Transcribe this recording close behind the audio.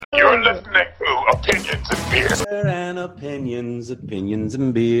You're listening to Opinions and Beer. And opinions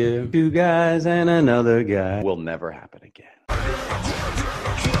and beer. Two guys and another guy. Will never happen again.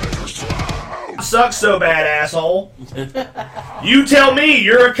 Sucks so bad, asshole. You tell me,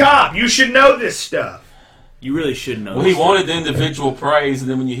 you're a cop. You should know this stuff. You really should know. Well, he wanted the individual praise,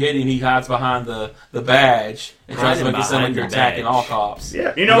 and then when you hit him, he hides behind the badge and tries to make it sound like you're attacking all cops.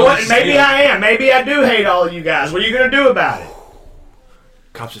 Yeah, you know what? And maybe I am. Maybe I do hate all of you guys. What are you going to do about it?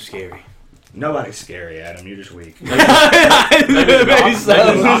 Cops are scary. Nobody's scary, Adam. You're just weak. Maybe the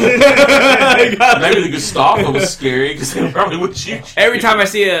Gestapo was scary because they probably would shoot you. Every time I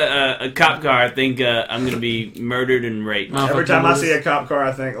see a cop car, I think I'm going to be murdered and raped. Every time I see a cop car,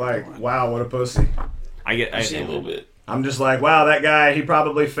 I think, like, wow, what a pussy. I see a little bit. I'm just like, wow, that guy, he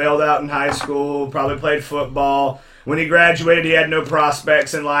probably failed out in high school, probably played football. When he graduated, he had no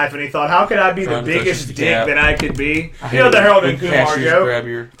prospects in life, and he thought, how could I be the biggest dick that I could be? You know the Harold and Kumar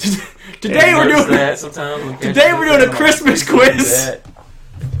joke. Today we're doing a Christmas quiz.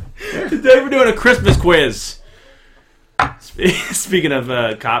 Today we're doing a Christmas quiz. Speaking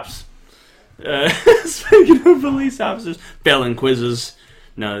of cops, speaking of police officers, failing quizzes.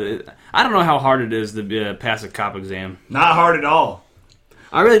 No, I don't know how hard it is to pass a cop exam. Not hard at all.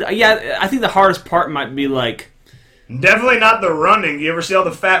 I think the hardest part might be like. Definitely not the running. You ever see all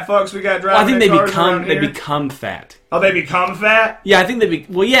the fat fucks we got driving? Well, I think they become fat. Oh, they become fat? Yeah, I think I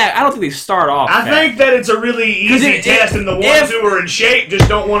don't think they start off I fat. think that it's a really easy test, and the ones who are in shape just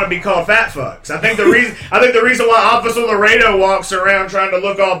don't want to be called fat fucks. I think the reason why Officer Laredo walks around trying to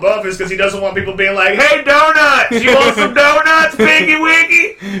look all buff is because he doesn't want people being like, "Hey, donuts! You want some donuts, Piggy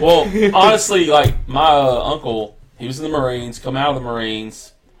Wiggy?" Well, honestly, like my uncle, he was in the Marines, come out of the Marines.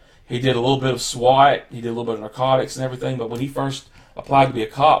 He did a little bit of SWAT. He did a little bit of narcotics and everything. But when he first applied to be a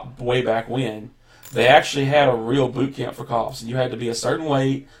cop way back when, they actually had a real boot camp for cops. And you had to be a certain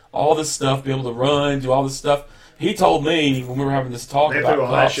weight, all this stuff, be able to run, do all this stuff. He told me when we were having this talk about threw all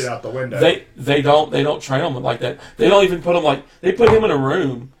cops, that shit out the window. They don't train them like that. They don't even put them like they put him in a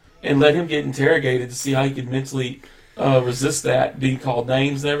room and let him get interrogated to see how he could mentally resist that, being called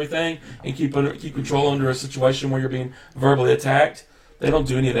names and everything, and keep control under a situation where you're being verbally attacked. They don't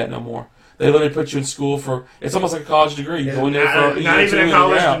do any of that no more. They literally put you in school for, it's almost like a college degree. You go in there for not even in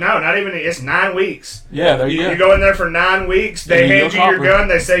college. No, not even. It's 9 weeks. Yeah, there you go. You go in there for 9 weeks. They hand you your gun.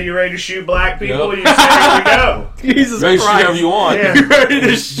 They say you're ready to shoot black people. You say, here we go. Jesus ready to Christ. shoot whoever you want. Yeah. You're ready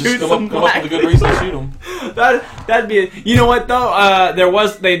to shoot some come up with a good reason to shoot them. That'd be it. You know what though?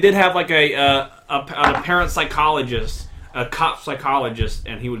 They did have like a parent psychologist, a cop psychologist,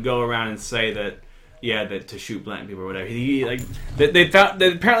 and he would go around and say that. Yeah, to shoot black people or whatever. They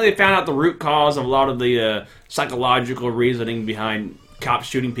apparently found out the root cause of a lot of the psychological reasoning behind cops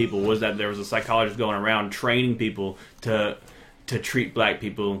shooting people was that there was a psychologist going around training people to treat black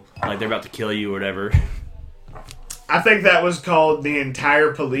people like they're about to kill you or whatever. I think that was called the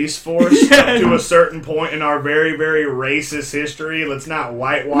entire police force to a certain point in our very, very racist history. Let's not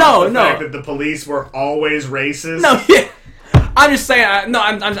whitewash the fact that the police were always racist. No, yeah. I'm just saying.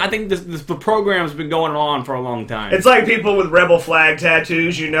 I think the program's been going on for a long time. It's like people with rebel flag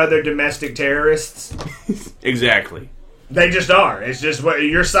tattoos. You know they're domestic terrorists. Exactly. They just are. It's just what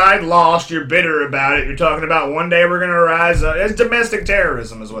your side lost. You're bitter about it. You're talking about one day we're going to rise up. It's domestic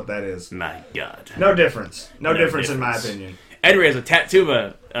terrorism, is what that is. My God. No difference. No difference in my opinion. Edward has a tattoo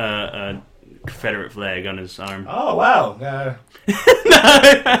of a Confederate flag on his arm. Oh wow. I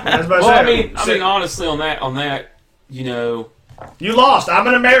mean, honestly, on that, you know. You lost. I'm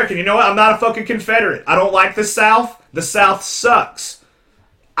an American. You know what? I'm not a fucking Confederate. I don't like the South. The South sucks.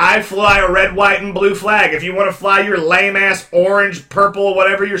 I fly a red, white, and blue flag. If you want to fly your lame-ass orange, purple,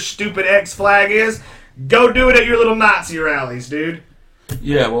 whatever your stupid X flag is, go do it at your little Nazi rallies, dude.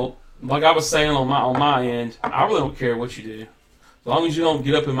 Yeah, well, like I was saying on my end, I really don't care what you do. As long as you don't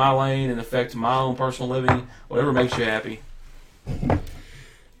get up in my lane and affect my own personal living, whatever makes you happy.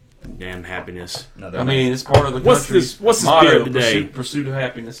 Damn happiness. I mean, it's part of the country's what's motto, beer of the day? Pursuit of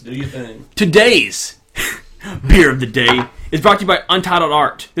happiness. Do your thing. Today's beer of the day is brought to you by Untitled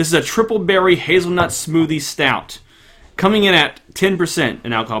Art. This is a triple berry hazelnut smoothie stout, coming in at 10%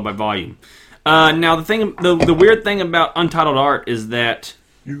 in alcohol by volume. Now, the weird thing about Untitled Art is that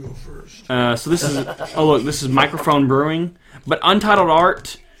you go first. So this is this is Microphone Brewing, but Untitled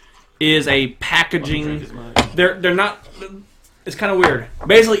Art is a packaging. They're not. It's kind of weird.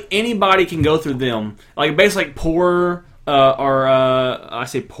 Basically, anybody can go through them. Like, basically, poor, I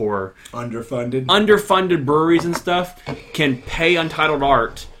say poor. Underfunded breweries and stuff can pay Untitled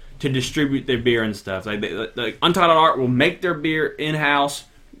Art to distribute their beer and stuff. Like Untitled Art will make their beer in-house,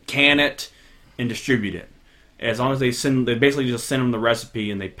 can it, and distribute it. As long as they basically just send them the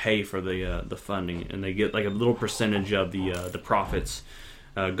recipe and they pay for the funding, and they get like a little percentage of the profits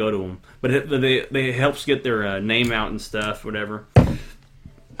go to them. But it helps get their name out and stuff, whatever.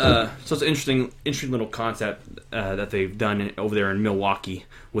 So it's an interesting little concept that they've done over there in Milwaukee,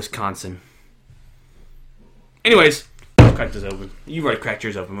 Wisconsin. Anyways, I'll crack this open. You already cracked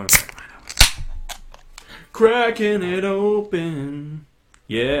yours open. Cracking it open.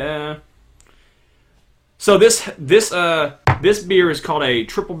 Yeah. So this beer is called a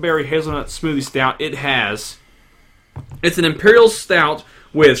Triple Berry Hazelnut Smoothie Stout. It's an imperial stout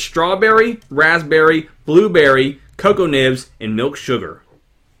with strawberry, raspberry, blueberry, cocoa nibs, and milk sugar.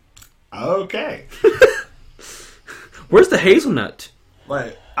 Okay. Where's the hazelnut?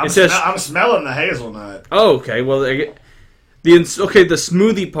 Wait, I'm smelling the hazelnut. Oh, okay. Well, the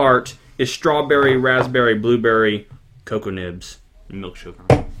smoothie part is strawberry, raspberry, blueberry, cocoa nibs, and milk sugar.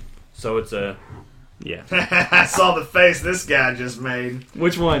 So it's a yeah. I saw the face this guy just made.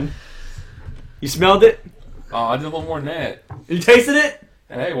 Which one? You smelled it? Oh, I did a little more than that. You tasted it?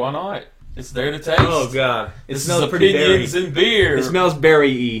 Hey, why not? It's there to taste. Oh god, it This smells is pretty opinions berry. and beer. It smells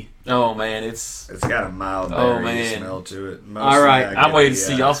berry-y. Oh man, it's. It's got a mild Oh, berry man. smell to it. All right. I'm waiting to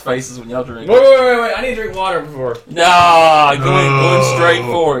see y'all's faces when y'all drink. Wait! I need to drink water before. Nah, going straight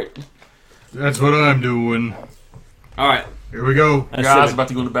for it. That's what I'm doing. All right. Here we go. That's Your eyes it. about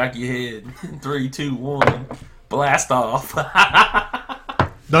to go in the back of your head. 3, 2, 1. Blast off.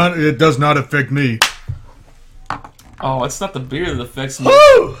 It does not affect me. Oh, it's not the beer that affects me.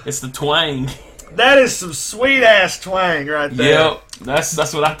 Woo! It's the twang. That is some sweet ass twang right there. Yep. That's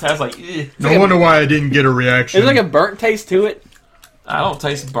what I taste like. Ugh. No wonder why I didn't get a reaction. There's like a burnt taste to it. I don't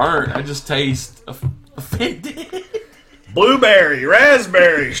taste burnt. I just taste offended. Blueberry,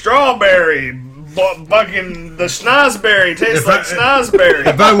 raspberry, strawberry, fucking the schnozberry tastes If like I- schnozberry.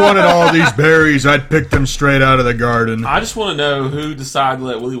 If I wanted all these berries, I'd pick them straight out of the garden. I just want to know who decided to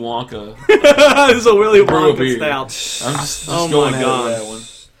let Willy Wonka This is a Willy brew a Wonka beer. stout. I'm just Oh going my out God. of that one.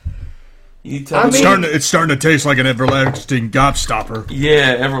 You tell It's me. starting to taste like an everlasting gobstopper.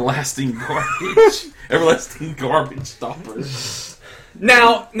 Yeah, everlasting garbage. Everlasting garbage stopper.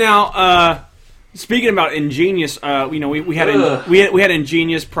 Now, speaking about Ingenious, we had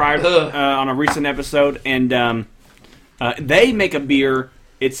Ingenious prior on a recent episode, and they make a beer.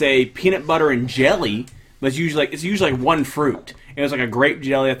 It's a peanut butter and jelly, but it's usually like one fruit. It was like a grape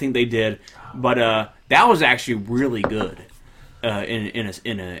jelly, I think they did, but that was actually really good. In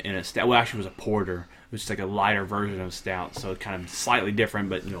a stout. Well, actually, it was a porter. It was just like a lighter version of stout, so it's kind of slightly different.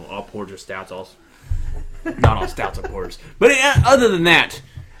 But all porters are stouts. Also, not all stouts are porters. But other than that,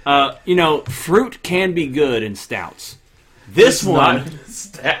 fruit can be good in stouts. This one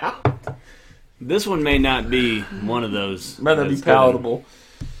may not be one of those. Might not be that's good. palatable.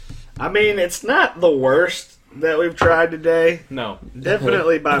 I mean, it's not the worst that we've tried today. No,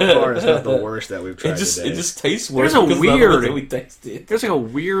 Definitely by far, it's not the worst that we've tried It just today. tastes worse. There's a because of the weird- other that we tasted. there's like a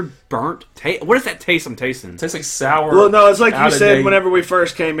weird burnt taste. What is that taste I'm tasting? It tastes like sour. Well, no, it's like you out of said date. whenever we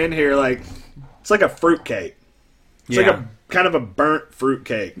first came in here. Like it's like a fruit cake. It's like a kind of a burnt fruit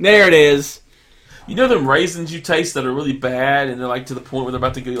cake. There it is. You know them raisins you taste that are really bad and they're like to the point where they're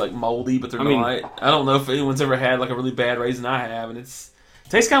about to get like moldy, but they're not. I don't know if anyone's ever had like a really bad raisin. I have, and it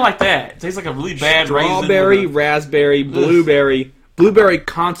tastes kind of like that. It tastes like a really bad Strawberry, raisin. raspberry, blueberry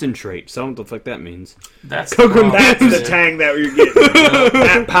concentrate. So I don't know what the fuck that means. That's Cocoa the That's nibs. the tang that you're getting.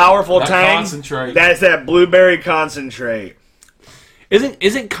 That powerful That tang. concentrate. That's that blueberry concentrate.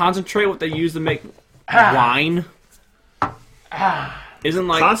 Isn't concentrate what they use to make wine? Isn't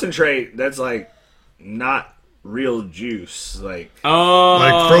like Concentrate. That's like not real juice. Like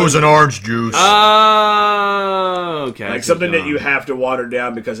Like frozen orange juice. okay. like something that you have to water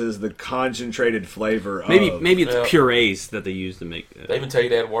down because it's the concentrated flavor. maybe it's Yeah. purees that they use to make. They even tell you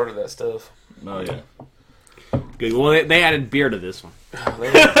to add water to that stuff. Oh yeah. Good. Well, they added beer to this one.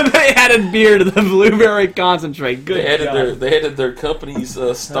 They, They added beer to the blueberry concentrate. Good. they added their company's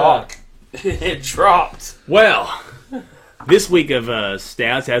stock. It dropped. Well, this week of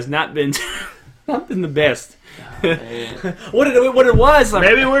stouts has not been the best. Man. What it was? Like,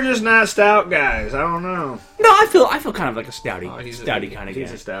 Maybe we're just not stout guys. I don't know. no, I feel kind of like a stouty kind of guy.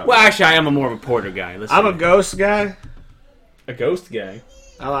 he's a stout Well, guy. actually, I am more of a porter guy. Let's I'm see. a ghost guy. a ghost guy.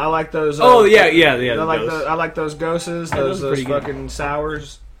 I like those. Oh yeah. I the like ghost. I like those ghostes. those Those are pretty good. fucking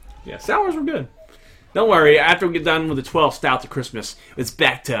sours. Yeah, sours were good. Don't worry. After we get done with the 12 stouts of Christmas, it's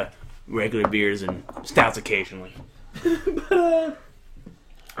back to regular beers and stouts occasionally.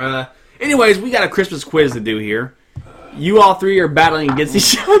 Anyways, we got a Christmas quiz to do here. You all three are battling against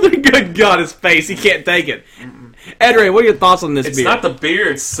each other. Good God, his face. He can't take it. Ed Ray, what are your thoughts on this It's beer? not the beer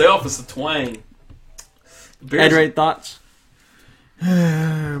itself, it's the twang. Beers- Ed Ray, thoughts?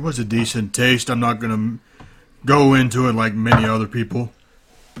 It was a decent taste. I'm not gonna go into it like many other people.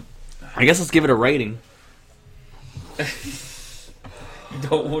 I guess let's give it a rating. You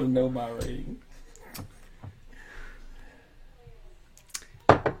don't want to know my rating.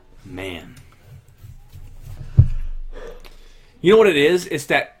 Man. You know what it is? It's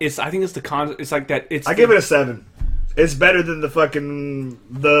that I think it's the it's like that it's I give it a 7. It's better than the fucking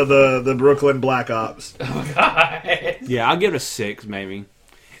the Brooklyn Black Ops. Yeah, I'll give it a 6 maybe.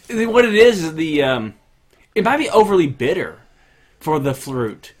 What it is it might be overly bitter for the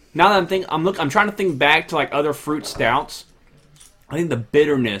fruit. Now that I'm trying to think back to like other fruit stouts. I think the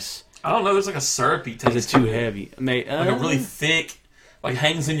bitterness I don't know. There's like a syrupy taste. is too heavy. Like a really thick, like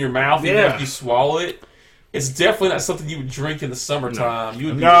hangs in your mouth even Yeah. after you swallow it. It's definitely not something you would drink in the summertime. You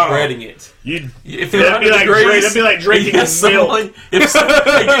would be No. regretting it. That'd If be like that'd be like drinking milk. If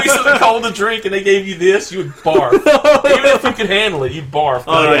they gave you something cold to drink and they gave you this, you would barf. Even if you could handle it, you'd barf.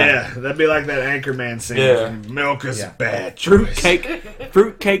 Oh yeah, that'd be like that Anchorman scene. Yeah. Milk is a bad choice.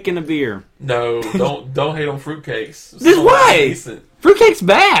 Fruitcake and a beer. No, don't hate on fruitcakes. This Some way. decent. Fruitcake's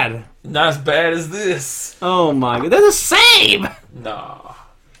bad. Not as bad as this. Oh my god, they're the same. Nah.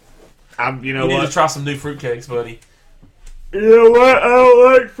 You You know need to what? try some new fruitcakes, buddy. You know what? I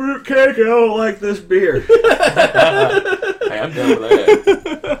don't like fruitcake. I don't like this beer. Hey, I'm done with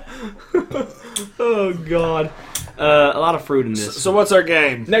that. Oh god, a lot of fruit in this. So what's our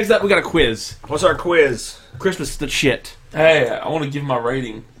game? Next up, we got a quiz. What's our quiz? Christmas the shit. Hey, I want to give my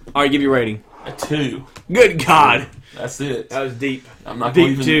rating All right, give your rating. a 2. Good God, That's it. that was deep. I'm not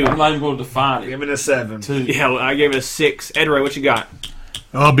Deep going two. I'm not even going to define it. Give it a 7. 2. Yeah, well, I gave it a 6. Ed Ray, what you got?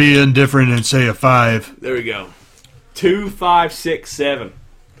 I'll be indifferent and say a 5. There we go. 2, 5, 6, 7.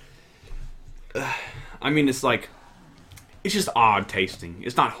 I mean, it's it's just odd tasting.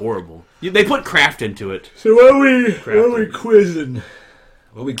 It's not horrible. They put craft into it. So what are we quizzing?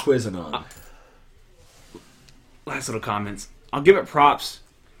 What are we quizzing on? Last little comments. I'll give it props.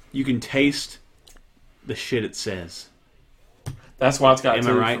 You can taste the shit it says. That's why it's got Am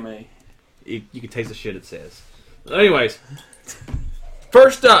I 2 right? for me. You can taste the shit it says. Anyways,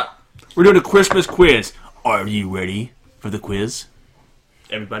 first up, we're doing a Christmas quiz. Are you ready for the quiz?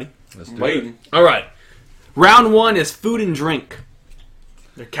 Everybody? I'm waiting. All right. Round 1 is food and drink.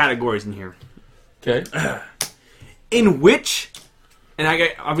 There are categories in here. Okay. In which, and I'm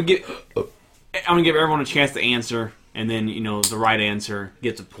gonna give everyone a chance to answer, and then the right answer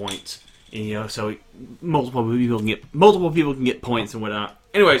gets a point. And, so multiple people can get points and whatnot.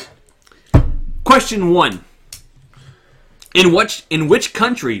 Anyways, question 1: In which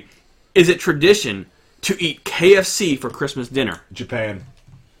country is it tradition to eat KFC for Christmas dinner? Japan.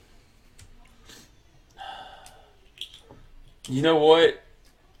 You know what?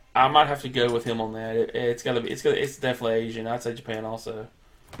 I might have to go with him on that. It's definitely Asian. I'd say Japan also.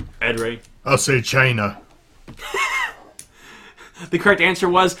 Ed Ray. I'll say China. The correct answer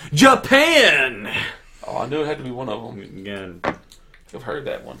was Japan. Oh, I knew it had to be one of them. Again, I've heard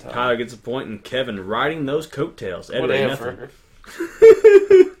that one time. Tyler gets a point, and Kevin riding those coattails. Ed Ray, nothing.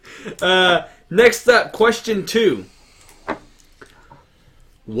 Whatever. Next up, question 2.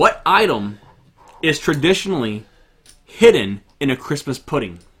 What item is traditionally hidden in a Christmas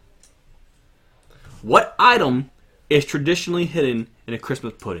pudding? What item is traditionally hidden in a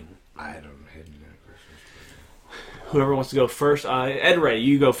Christmas pudding? Item hidden in a Christmas. Whoever wants to go first. Ed Ray,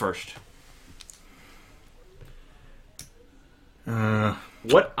 you go first.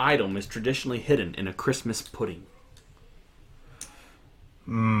 What item is traditionally hidden in a Christmas pudding?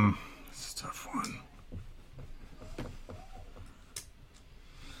 It's a tough one.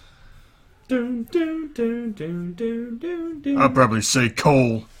 I'll probably say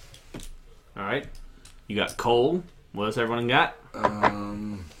coal. All right. You got coal. What else everyone got?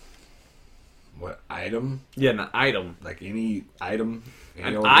 What item? Yeah, an item. Like any item?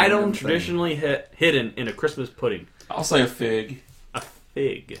 An item traditionally hidden in a Christmas pudding. I'll say a fig. A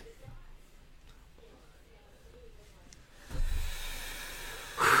fig.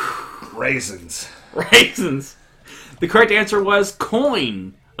 Raisins. Raisins. The correct answer was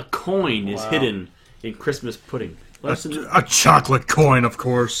coin. A coin is hidden in Christmas pudding. A chocolate coin, of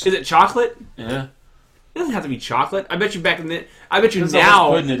course. Is it chocolate? Yeah. It doesn't have to be chocolate. I bet you back in the. I bet you Depends on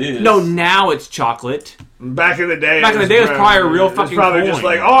now. which pudding it is. No, now it's chocolate. Back in the day, Back in the day, it was probably a real fucking probably coin. just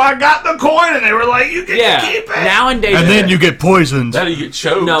like, oh, I got the coin, and they were like, you can keep it. Nowadays, And then you get poisoned. Now you get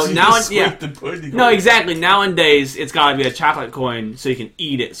choked. No, You now just yeah. squeak the pudding No, on. exactly. Nowadays, it's got to be a chocolate coin so you can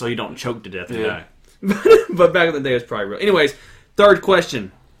eat it, so you don't choke to death and Yeah. die. But back in the day, it was probably real. Anyways, third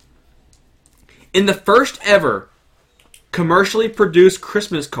question. In the first ever commercially produced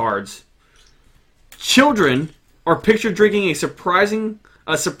Christmas cards, Children are pictured drinking a surprising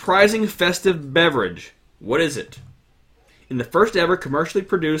festive beverage. What is it? In the first ever commercially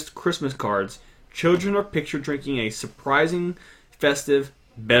produced Christmas cards, children are pictured drinking a surprising festive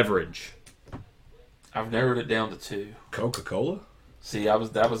beverage. I've narrowed it down to 2. Coca-Cola? See, that was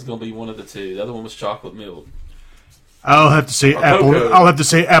going to be one of the 2. The other one was chocolate milk. I'll have to say apple. Cocoa. I'll have to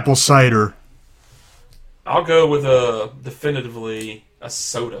say apple cider. I'll go with definitively a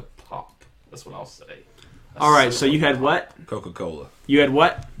soda pop. That's what I'll say. All right, so you had what? Coca-Cola. You had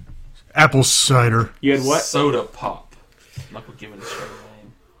what? Apple cider. You had what? Soda pop. I'm not going to give it a straight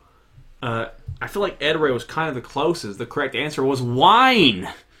name. I feel like Ed Ray was kind of the closest. The correct answer was wine.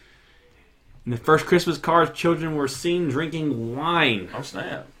 In the first Christmas cards, children were seen drinking wine. Oh,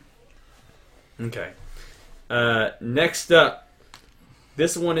 snap. Okay. Next up,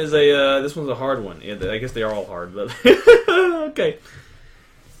 this one's a hard one. Yeah, I guess they are all hard, but okay.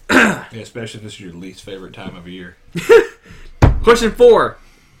 Yeah, especially if this is your least favorite time of year. Question 4.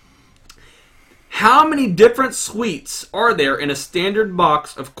 How many different sweets are there in a standard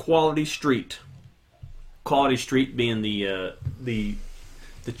box of Quality Street? Quality Street being the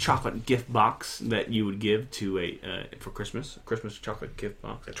chocolate gift box that you would give to for Christmas. A Christmas chocolate gift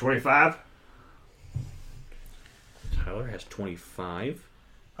box. 25? Tyler has 25.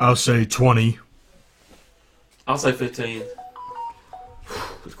 I'll say 20. I'll say 15.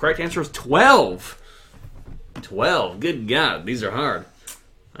 The correct answer is 12. 12. Good God, these are hard.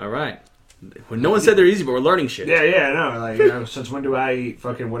 All right. When no one said they're easy, but we're learning shit. Yeah, I know. Like, since when do I eat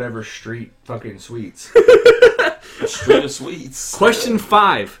fucking whatever street fucking sweets? A street of sweets. Question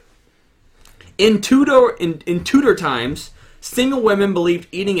 5. In Tudor times, single women believed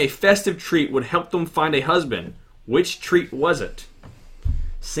eating a festive treat would help them find a husband. Which treat was it?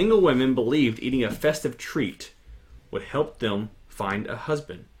 Single women believed eating a festive treat would help them find a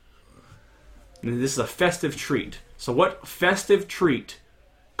husband. And this is a festive treat. So what festive treat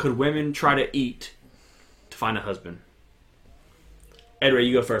could women try to eat to find a husband? Ed Ray,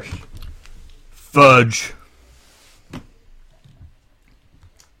 you go first. Fudge.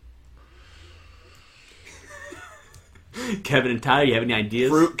 Kevin and Tyler, you have any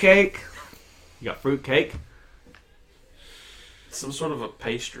ideas? Fruit cake? You got fruit cake? Some sort of a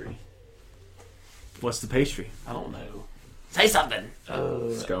pastry. What's the pastry? I don't know. Say something.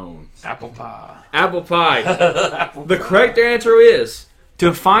 Scones. Apple pie. Apple pie. The correct answer is,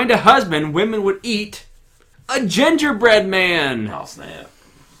 to find a husband, women would eat a gingerbread man. Oh, snap.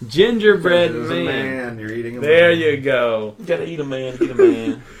 Gingerbread There's a man. man. You're eating a There man. you go. You gotta eat a man, get a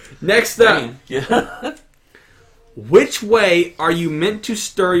man. Next up, Yeah. which way are you meant to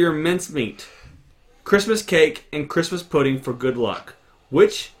stir your mincemeat? Christmas cake and Christmas pudding for good luck.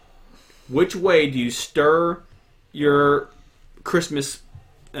 Which way do you stir your Christmas?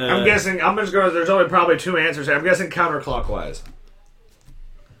 I'm guessing. I'm just going. There's only probably 2 answers. I'm guessing counterclockwise.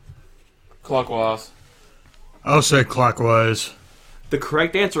 Clockwise. I'll say clockwise. The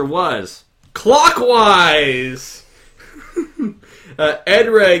correct answer was clockwise. Ed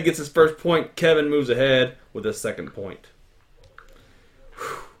Ray gets his first point. Kevin moves ahead with his second point.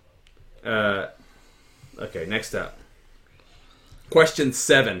 Okay, next up. Question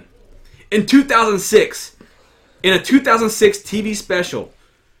 7. In 2006, in a 2006 TV special,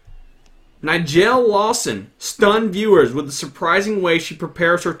 Nigel Lawson stunned viewers with the surprising way she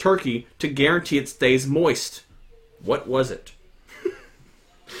prepares her turkey to guarantee it stays moist. What was it?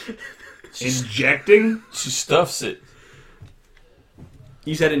 Injecting? She stuffs it.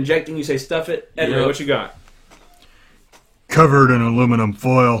 You said injecting, you say stuff it. Ed Ray, Yep. what you got? Covered in aluminum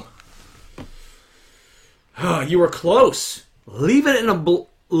foil. You were close. Leave it in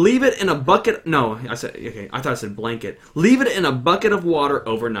a bucket. No, I said okay. I thought I said blanket. Leave it in a bucket of water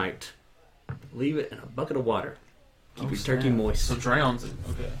overnight. Leave it in a bucket of water. Keep your turkey moist. So drowns it.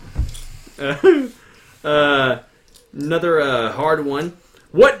 Okay. Another hard one.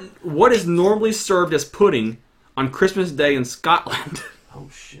 What is normally served as pudding on Christmas Day in Scotland? Oh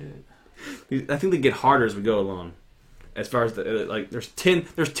shit. I think they get harder as we go along. As far as there's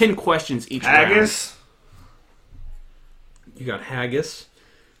 10 questions each round. Haggis? You got haggis.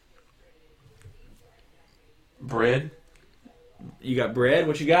 Bread. You got bread.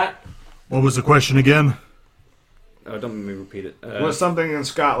 What you got? What was the question again? Oh, don't make me repeat it. What's something in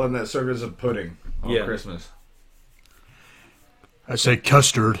Scotland that served as a pudding on Yeah. Christmas? I say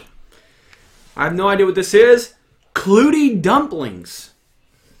custard. I have no idea what this is. Clutie dumplings.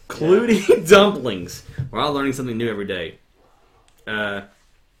 Clutie dumplings. We're all learning something new every day.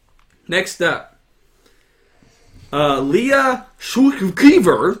 Next up. Leah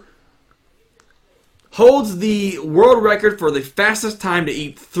Schukiever holds the world record for the fastest time to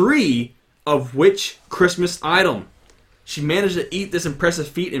eat 3 of which Christmas item? She managed to eat this impressive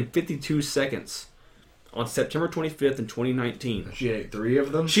feat in 52 seconds on September 25th in 2019. She ate 3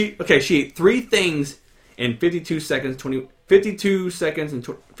 of them? She ate 3 things in 52 seconds. 52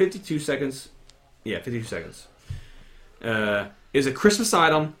 seconds. Yeah, 52 seconds. Is a Christmas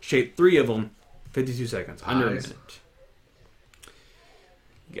item. She ate 3 of them. 52 seconds. Under a minute.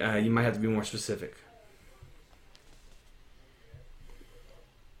 You might have to be more specific.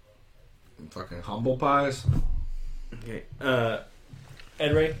 Fucking humble pies. Okay.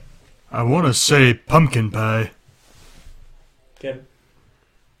 Ed Ray? I want to say pumpkin pie. Kevin?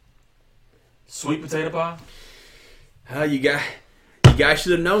 Sweet potato pie? You guys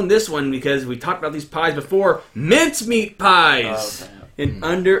should have known this one because we talked about these pies before. Mincemeat pies! Oh, In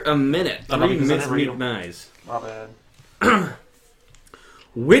under a minute. I know 3 because I never eat mincemeat them. pies. My bad.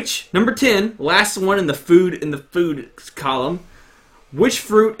 Which, number 10, last one in the food column, which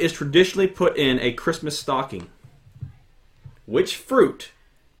fruit is traditionally put in a Christmas stocking? Which fruit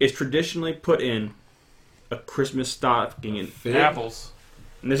is traditionally put in a Christmas stocking? Apples.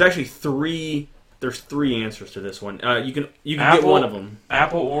 And there's actually 3 answers to this one. You can get Apple, one of them.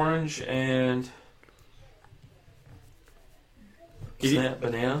 Apple, orange, and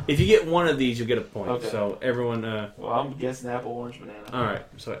banana. If you get one of these, you'll get a point. Okay. So everyone, Well, I'm guessing apple, orange, banana. all right.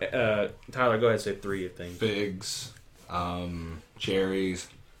 So Tyler, go ahead and say 3 things. Figs. Cherries.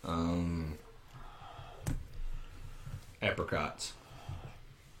 Apricots.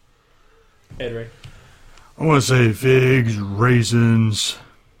 Ed Ray. I want to say figs, raisins,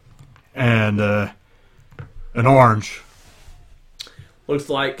 and an orange. Looks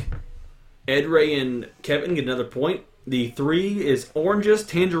like Ed Ray and Kevin get another point. The 3 is oranges,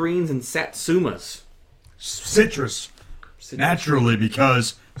 tangerines, and satsumas. Citrus. Naturally,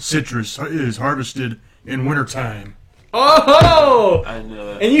 because citrus is harvested in wintertime. Oh! I didn't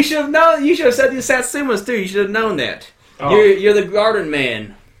know that. And you should have known. You should have said the satsumas too. You should have known that. Oh. You're the garden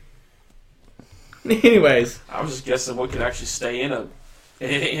man. Anyways, I was just guessing what could actually stay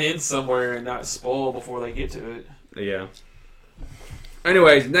in somewhere and not spoil before they get to it. yeah.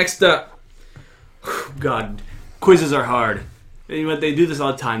 Anyways, next up. God, quizzes are hard. You know, they do this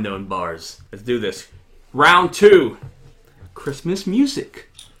all the time though in bars. Let's do this. Round 2. Christmas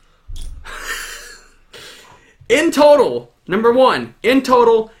music. In total, number 1. In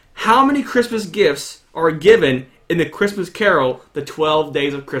total, how many Christmas gifts are given in the Christmas Carol, The 12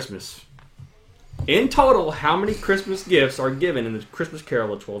 Days of Christmas? In total, how many Christmas gifts are given in the Christmas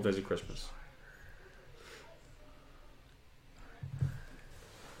Carol, The 12 Days of Christmas?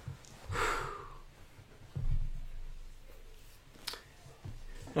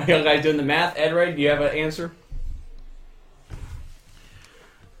 Are you guys doing the math? Ed Ray, do you have an answer?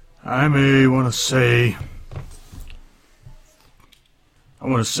 I may want to say... I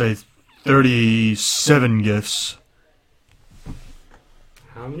want to say 37 gifts.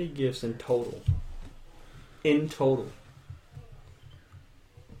 How many gifts in total? In total.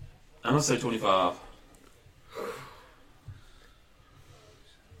 I'm going to say 25.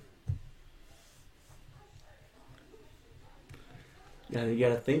 Yeah, you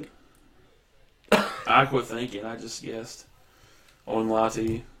gotta think. I quit thinking. I just guessed. I wouldn't lie to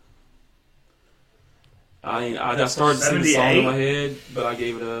you. I started singing the song in my head, but I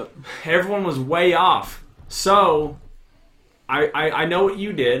gave it up. Everyone was way off. So, I know what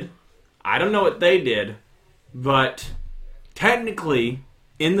you did. I don't know what they did. But, technically,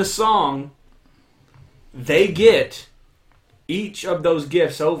 in the song, they get each of those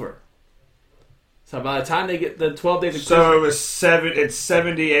gifts over. So by the time they get the 12 days of Christmas... So it was it's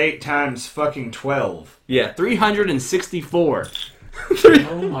 78 times fucking 12. Yeah, 364.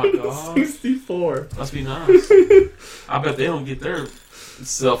 Oh my god. 64. Must be nice. I bet they don't get their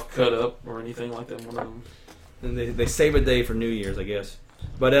self cut up or anything like that. One of them. And they save a day for New Year's, I guess.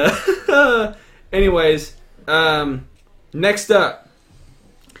 But, anyways, next up.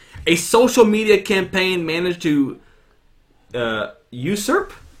 A social media campaign managed to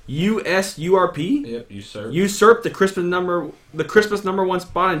usurp? USURP? Yep, Usurped the Christmas number 1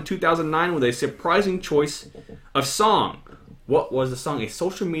 spot in 2009 with a surprising choice of song. What was the song? A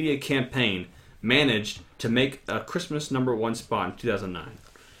social media campaign managed to make a Christmas number 1 spot in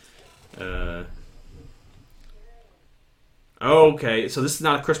 2009. Okay, so this is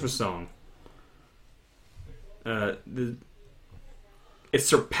not a Christmas song. It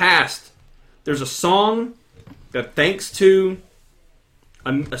surpassed. There's a song that, thanks to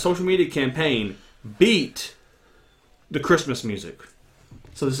a social media campaign, beat the Christmas music.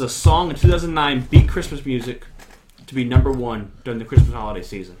 So this is a song in 2009 beat Christmas music to be number 1 during the Christmas holiday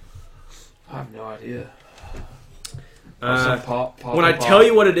season. I have no idea. Some pop When I tell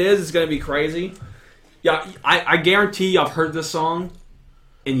you what it is, it's going to be crazy. Yeah, I guarantee you I've heard this song,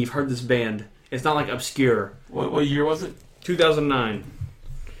 and you've heard this band. It's not like obscure. What year was it? 2009.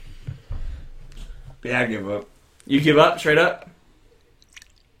 Yeah, I give up. You give up, straight up?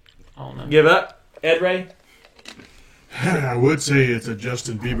 I don't know. Give up? Ed Ray? I would say it's a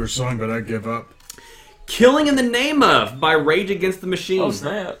Justin Bieber song, but I give up. Killing in the Name Of by Rage Against the Machine. Oh,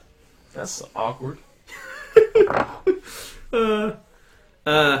 snap. That's awkward.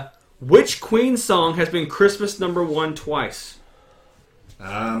 Which Queen song has been Christmas #1 twice?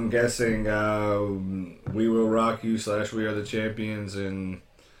 I'm guessing We Will Rock You / We Are the Champions and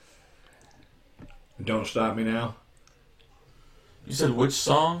Don't Stop Me Now. You said which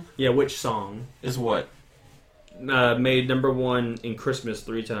song Yeah, which song is what? made #1 in Christmas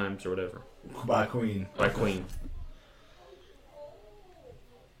 3 times or whatever By Queen. by Queen?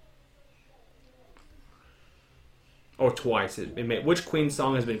 Or twice. It made, which Queen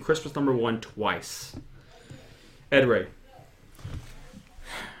song has been Christmas #1 twice? Ed Ray.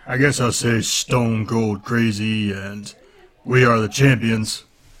 I guess I'll say Stone Cold Crazy and We Are the Champions.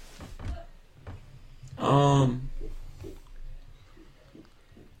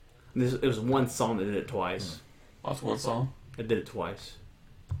 It was one song that did it twice. That's one song. It did it twice.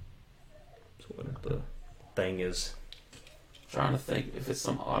 That's what the thing is. Trying to think if it's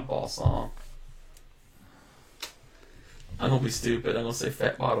some oddball song. I'm gonna be stupid. I'm gonna say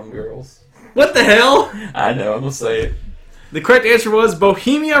Fat Bottom Girls. What the hell? I know. I'm gonna say it. The correct answer was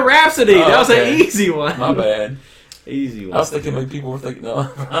Bohemian Rhapsody. Oh, That was okay. an easy one. My bad. Easy I one. was thinking maybe people were thinking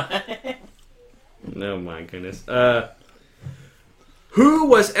no. Oh my goodness. Who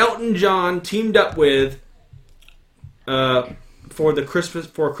was Elton John teamed up with for a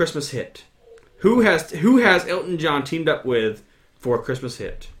Christmas hit? Who has Elton John teamed up with for a Christmas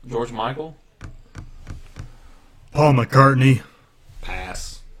hit? George Michael. Paul McCartney.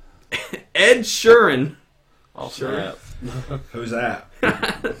 Pass. Ed Sheeran. Oh, snap. Who's that?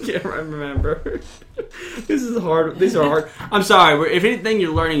 Can't remember. This is hard. These are hard. I'm sorry. If anything,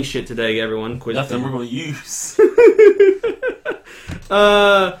 you're learning shit today, everyone. Quit. Nothing we're gonna use.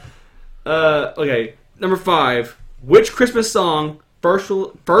 Okay. Number 5. Which Christmas song first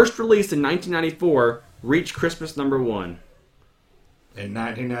released in 1994 reached Christmas #1? In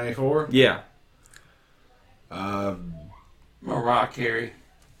 1994? Yeah. Mariah Carey.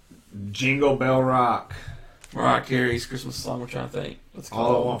 Jingle Bell Rock. Mariah Carey's Christmas song. I'm trying to think. What's it All I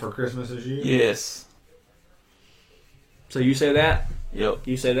called? Want for Christmas Is You? Yes. So you say that? Yep.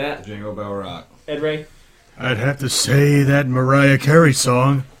 You say that? Jingle Bell Rock. Ed Ray? I'd have to say that Mariah Carey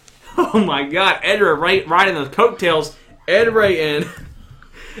song. Oh my God! Ed Ray riding those coattails. Ed Ray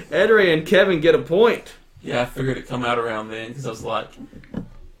and Kevin get a point. Yeah, I figured it'd come out around then because I was like,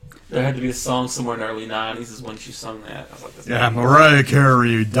 there had to be a song somewhere in the early 90s is when she sung that. I was like, that's Yeah, Mariah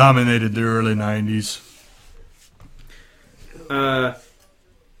Carey dominated the early 90s. Uh,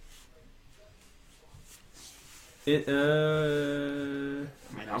 I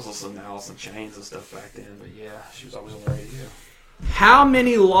mean, I was listening to Alice in Chains and stuff back then, but yeah, she was always on the radio. How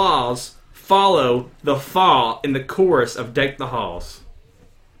many laws follow the fall in the chorus of Deck the Halls?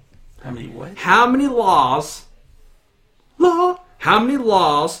 How many what? How many laws? How many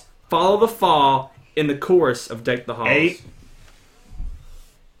laws follow the fall in the chorus of Deck the Halls? 8.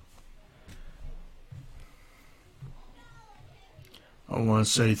 I want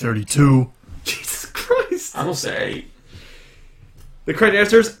to say 32. Jesus Christ! I'm gonna say 8. The correct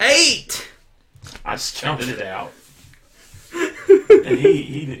answer is 8. I just counted it out. And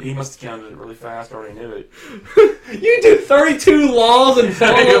he must have counted it really fast. I already knew it. You do 32 laws and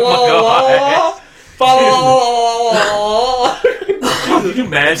Oh follow. Can you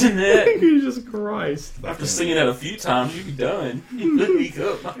imagine that? Jesus Christ! After singing that a few times, you'd be done. You let me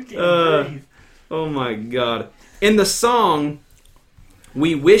go. I can't breathe. Oh my God! In the song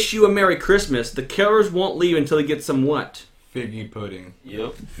 "We Wish You a Merry Christmas," the Killers won't leave until they get some what? Figgy pudding.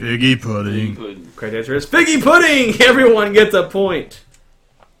 Yep. Figgy pudding. Pudding. Correct answer is figgy pudding. Everyone gets a point.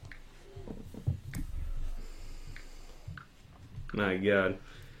 My God.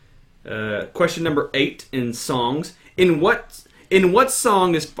 Question number 8 in songs. In what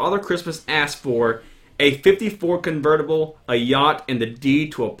song is Father Christmas asked for a 54 convertible, a yacht, and the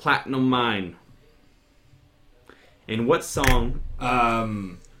deed to a platinum mine? In what song?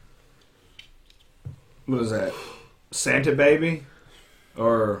 What is that? Santa Baby?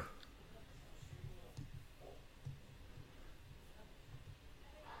 Or...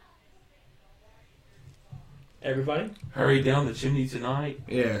 Everybody? Hurry down the chimney tonight.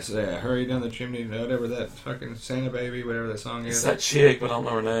 Yes, Hurry Down the Chimney, whatever that fucking Santa Baby, whatever that song It's is. that chick, but I don't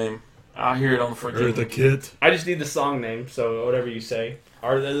know her name. I hear it on the Eartha freaking. Kitt. I just need the song name, so whatever you say.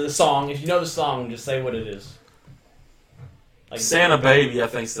 Or the song. If you know the song, just say what it is. Like Santa Baby, I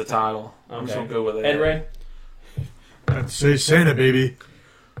think's the title. I'm just Okay. gonna go with it. Ed Ray? I'd say Santa Baby.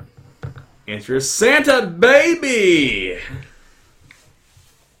 Answer is Santa Baby!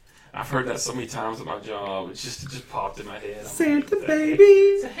 I've heard that so many times at my job. It just popped in my head. Santa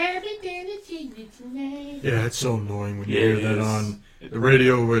Baby! Yeah, it's so annoying when you Yeah, hear it that is. on the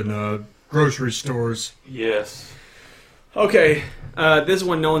radio in grocery stores. Yes. Okay, this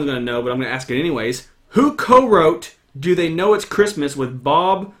one no one's gonna know, but I'm gonna ask it anyways. Who co-wrote "Do They Know It's Christmas" with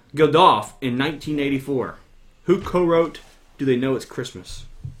Bob Geldof in 1984? Who co-wrote "Do They Know It's Christmas"?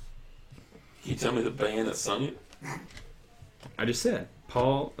 Can you tell me the band that sung it? I just said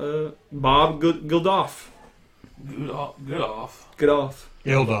Bob Geldof. Good off.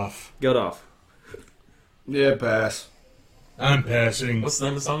 Geldof. Yeah, pass. I'm passing. What's the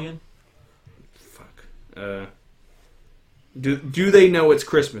name of the song again? Fuck. Do they know it's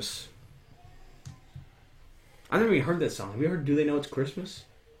Christmas? I never even heard that song. Have you heard "Do They Know It's Christmas"?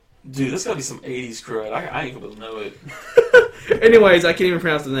 Dude, this gotta be some 80s crud. I ain't gonna know it. Anyways, I can't even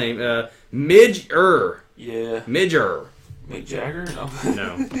pronounce the name. Midge-er. Yeah. Midge-er. Mick Jagger? No.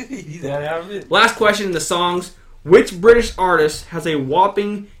 No. He's that out of it? Last question in the songs. Which British artist has a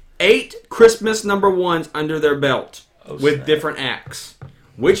whopping 8 Christmas #1s under their belt Oh, with snap. different acts?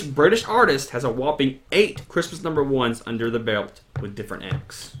 Which British artist has a whopping 8 Christmas #1s under the belt with different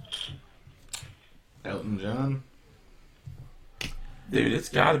acts? Elton John. Dude, it's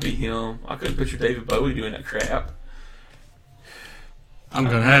gotta be him. I couldn't picture David Bowie doing that crap. I'm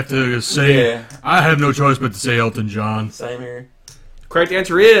gonna have to say Yeah. I have no choice but to say Elton John. Same here. Correct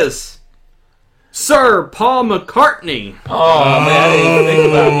answer is Sir Paul McCartney. Oh, man, I didn't even think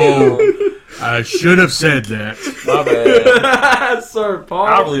about him. I should have said that. My bad. Sir Paul.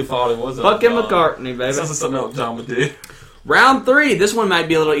 I really thought it was Fucking Elton John. McCartney, baby. Sounds like something Elton John would do. Round 3. This one might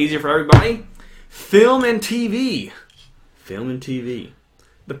be a little easier for everybody. Film and TV. Film and TV.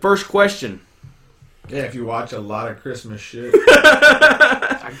 The first question. Yeah, if you watch a lot of Christmas shit.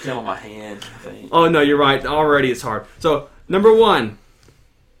 I can count on my hand, I think. Oh, no, you're right. Already it's hard. So, number 1.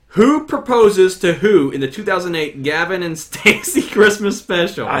 Who proposes to who in the 2008 Gavin and Stacey Christmas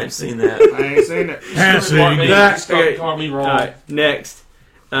special? I ain't seen that. I ain't seen it. Passing. Call me wrong. Alright, next.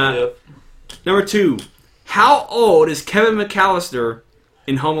 Yep. Number 2. How old is Kevin McAllister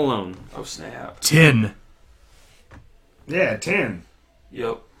in Home Alone? Oh, snap. 10. Yeah, 10.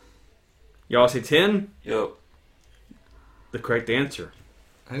 Yep. Y'all say 10? Yep. The correct answer.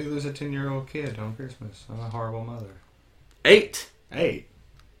 How do you lose a 10-year-old kid on Christmas? I'm a horrible mother. 8. 8.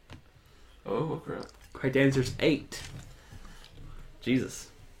 Oh, crap. Correct answer is 8. Jesus.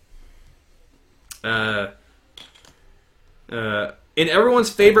 In everyone's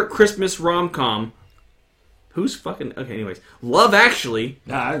favorite Christmas rom-com, who's fucking... Okay, anyways. Love Actually.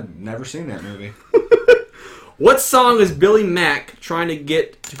 Nah, I've never seen that movie. What song is Billy Mack trying to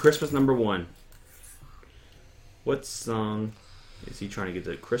get to Christmas #1? What song is he trying to get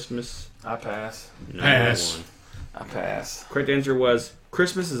to Christmas I pass. Pass. #1? I pass. Correct answer was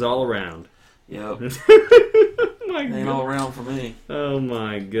Christmas is All Around. Yep. My Ain't God. all around for me. Oh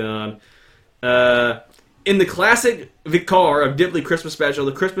my God. In the classic Vicar of Dibley Christmas special,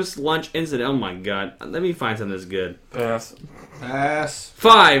 the Christmas lunch incident. Oh my God. Let me find something that's good. Pass. Pass.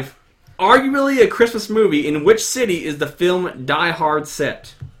 5. Arguably a Christmas movie, in which city is the film Die Hard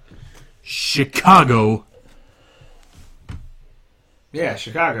set? Chicago. Yeah,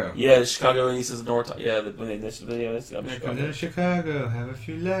 Chicago. Yeah, Chicago and East is North. Yeah, that's gotta be Come Chicago. to Chicago, have a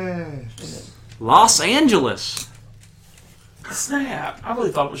few laughs. Los Angeles. Snap! I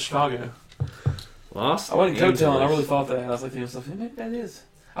really thought it was Chicago. Los I wasn't Angeles. coattailing. I really thought that. I was like, maybe that is.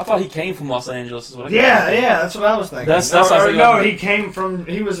 I thought he came from Los Angeles. Is what I Yeah, that's what I was thinking. That's or, what I was no, thinking. he came from.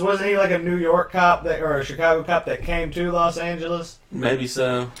 Wasn't he like a New York cop or a Chicago cop that came to Los Angeles? Maybe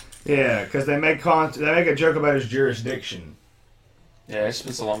so. Yeah, because they make a joke about his jurisdiction. Yeah, it's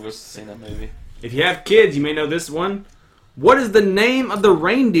been so long ago since I've seen that movie. If you have kids, you may know this one. What is the name of the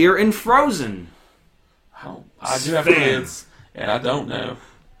reindeer in Frozen? I do have Sven. kids, and I don't know.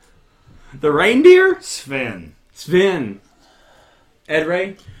 The reindeer? Sven. Sven. Ed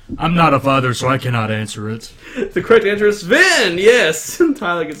Ray? I'm not a father, so I cannot answer it. The correct answer is Sven. Yes.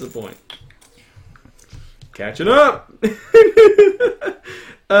 Tyler gets a point. Catching up.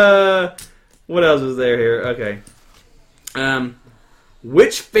 What else is there here? Okay.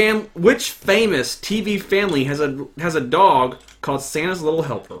 Which famous TV family has a dog called Santa's Little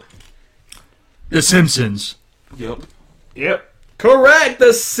Helper? The Simpsons. Yep. Correct.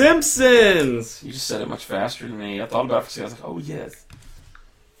 The Simpsons. You just said it much faster than me. I thought about it for a second. I was like, oh, yes.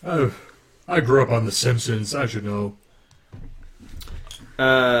 I grew up on The Simpsons. I should know.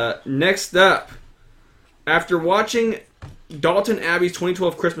 Next up, after watching Dalton Abbey's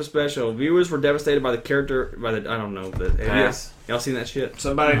 2012 Christmas special, viewers were devastated by the character. I don't know. Pass. Y'all seen that shit?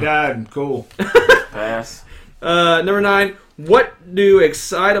 Somebody died. Cool. Pass. Number 9. What do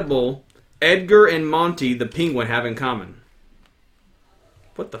excitable Edgar and Monty the Penguin have in common?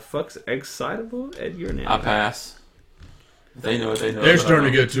 What the fuck's excitable Edgar and I Monty? pass. They know it. They know. They're it,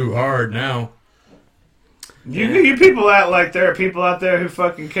 starting to get too hard now. You people act like there are people out there who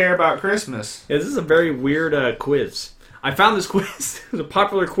fucking care about Christmas. Yeah, this is a very weird quiz. I found this quiz. It was a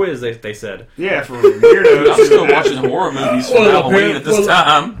popular quiz, they said. Yeah, for weirdos. I'm still watching horror movies for Halloween at this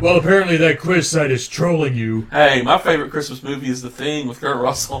time. Well, apparently that quiz site is trolling you. Hey, my favorite Christmas movie is The Thing with Kurt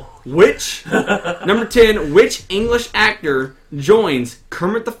Russell. Number 10, which English actor joins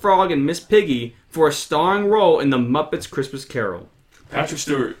Kermit the Frog and Miss Piggy for a starring role in The Muppets Christmas Carol? Patrick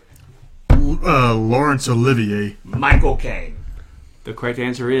Stewart. Laurence Olivier. Michael Caine. The correct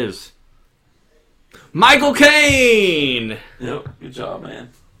answer is Michael Caine! Yep, good job, man.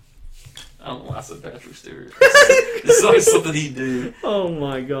 I don't know why I said Patrick Stewart. It's always something he'd do. Oh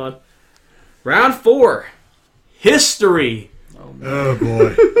my god. Round 4. History. Oh,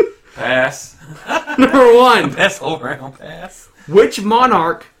 boy. Pass. Number 1. Pass whole round. Pass. Which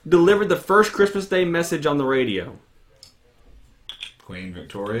monarch delivered the first Christmas Day message on the radio? Queen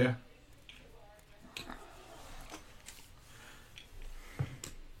Victoria.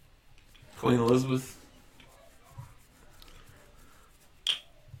 Queen Elizabeth.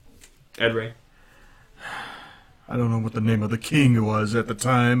 Ed Ray. I don't know what the name of the king was at the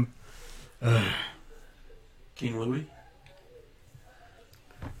time. King Louis.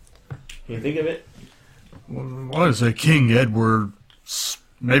 Can you think of it? What is it? King Edward?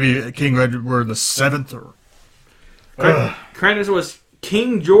 Maybe King Edward the Seventh, or Correct answer was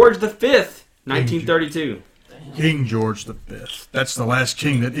King George V, 1932. King George the Fifth. That's the last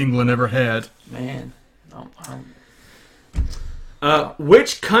king that England ever had. Man.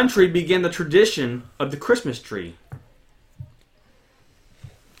 Which country began the tradition of the Christmas tree?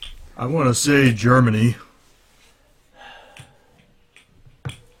 I want to say Germany.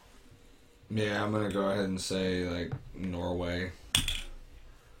 Yeah, I'm gonna go ahead and say like Norway.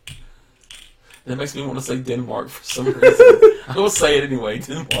 That makes me want to say Denmark for some reason. I will say it anyway,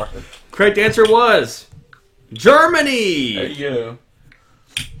 Denmark. Correct answer was Germany. There you go.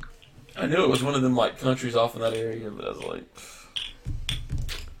 I knew it was one of them like countries off in that area, but I was like,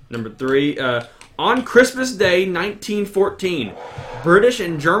 Number 3. On Christmas Day, 1914, British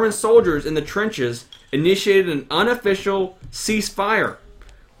and German soldiers in the trenches initiated an unofficial ceasefire.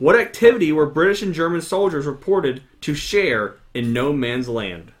 What activity were British and German soldiers reported to share in no man's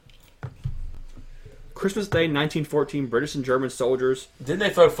land? Christmas Day, 1914, British and German soldiers. didn't they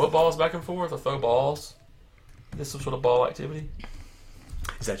throw footballs back and forth or throw balls? Is some sort of ball activity?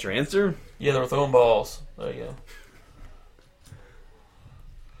 Is that your answer? Yeah, they were throwing balls. There you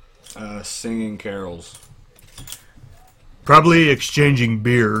go. Singing carols. Probably exchanging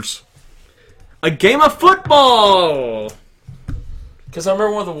beers. A game of football! Because I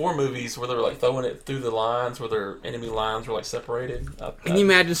remember one of the war movies where they were like throwing it through the lines where their enemy lines were like separated. Can you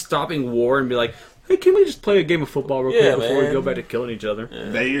imagine stopping war and be like, hey, can we just play a game of football real Yeah, quick before we man. go back to killing each other?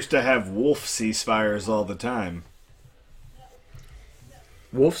 They used to have wolf ceasefires all the time.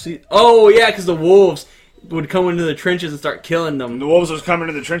 Oh, yeah, because the wolves would come into the trenches and start killing them. The wolves was coming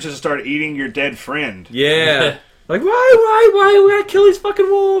to the trenches and start eating your dead friend. Yeah. Like, why we gotta kill these fucking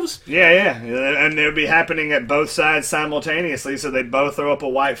wolves? Yeah, and it would be happening at both sides simultaneously, so they'd both throw up a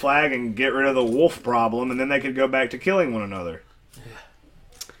white flag and get rid of the wolf problem, and then they could go back to killing one another.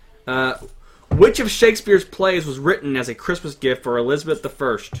 Which of Shakespeare's plays was written as a Christmas gift for Elizabeth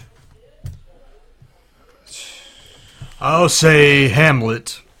I? I'll say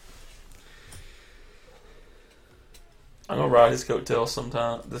Hamlet. I'm going to ride his coattails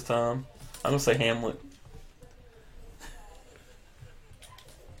this time. I'm going to say Hamlet.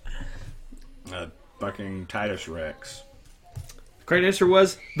 Fucking Titus Rex. The correct answer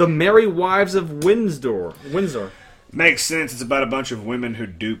was The Merry Wives of Windsor. Makes sense. It's about a bunch of women who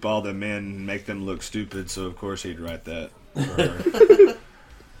dupe all the men and make them look stupid, so of course he'd write that for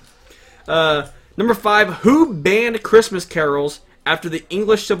her. Number 5. Who banned Christmas carols after the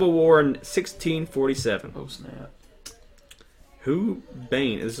English Civil War in 1647? Oh, snap. Who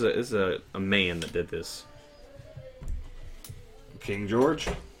banned? This is a man that did this. King George?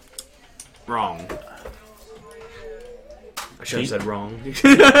 Wrong. I should have said wrong.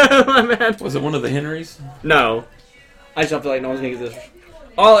 My bad. Was it one of the Henrys? No. I just don't feel like no one's going to get this.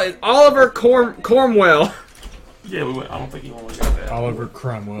 Oliver Cromwell. Yeah, I don't think he only got that. Oliver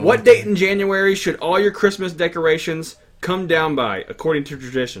Cromwell. What date in January should all your Christmas decorations come down by, according to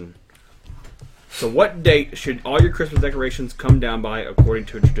tradition? So what date should all your Christmas decorations come down by, according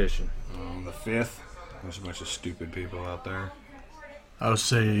to tradition? The 5th. There's a bunch of stupid people out there. I'll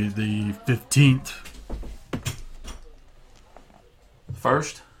say the 15th.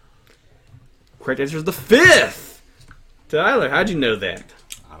 First? Correct answer is the 5th. Tyler, how'd you know that?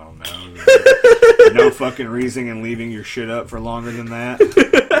 I don't know. No fucking reason in leaving your shit up for longer than that.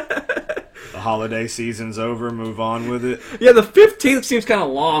 The holiday season's over. Move on with it. Yeah, the 15th seems kind of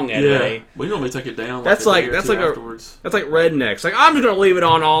long, Ed. We normally take it down. That's like like afterwards. That's like rednecks. Like, I'm just gonna leave it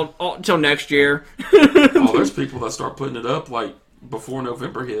on all until next year. Oh, there's people that start putting it up like before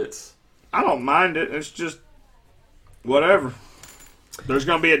November hits. I don't mind it. It's just whatever. There's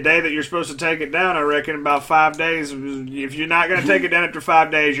going to be a day that you're supposed to take it down, I reckon, about 5 days. If you're not going to take it down after 5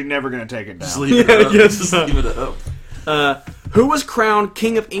 days, you're never going to take it down. Just leave it up. Just leave it up. Who was crowned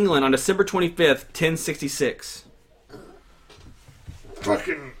King of England on December 25th, 1066?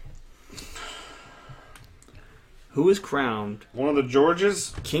 Fucking Who was crowned one of the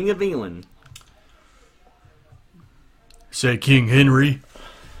Georges? King of England? Say King Henry.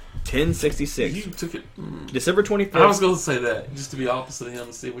 1066. You took it. December 25th. I was going to say that just to be opposite of him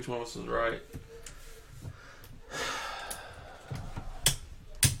and see which one of us was right.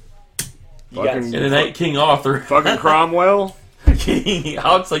 Fucking, And it ain't King Arthur. fucking Cromwell?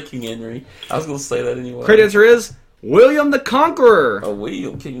 I would say King Henry. I was going to say that anyway. Correct answer is William the Conqueror. Oh,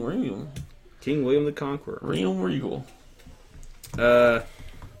 William. King William. King William the Conqueror. William Regal. What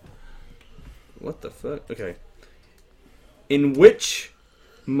the fuck? Okay. In which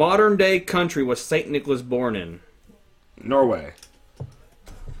modern day country was St. Nicholas born in? Norway. I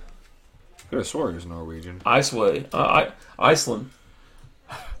could have swore he was Norwegian. Iceland.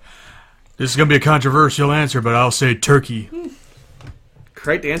 This is going to be a controversial answer, but I'll say Turkey.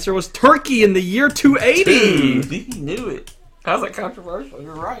 Correct answer was Turkey in the year 280. Dude, he knew it. How's that controversial?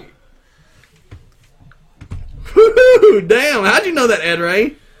 You're right. Woo, damn, how'd you know that, Ed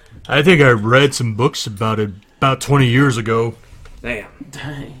Ray? I think I read some books about it about 20 years ago. Damn.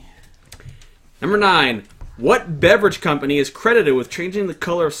 Dang. Number 9. What beverage company is credited with changing the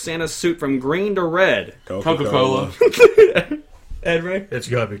color of Santa's suit from green to red? Coca-Cola. Ed Ray? It's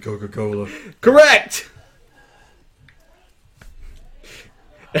got to be Coca-Cola. Correct!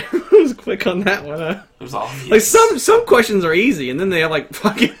 Everyone was quick on that one, huh? It was obvious. Like, some questions are easy, and then they have, like,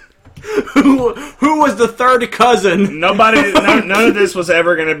 fucking... Who was the third cousin? None of this was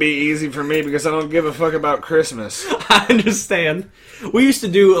ever going to be easy for me because I don't give a fuck about Christmas. I understand. We used to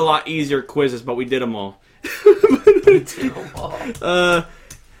do a lot easier quizzes, but we did them all.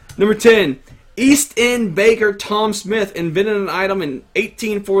 Number 10. East End baker Tom Smith invented an item in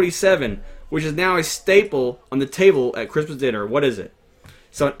 1847, which is now a staple on the table at Christmas dinner. What is it?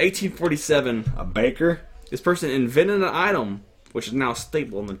 So in 1847, A baker? this person invented an item which is now a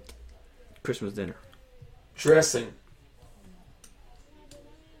staple on the Christmas dinner. Dressing.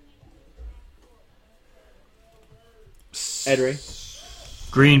 Ed Ray?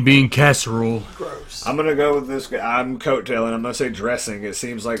 Green bean casserole. Gross. I'm going to go with this guy. I'm coattailing. I'm going to say dressing. It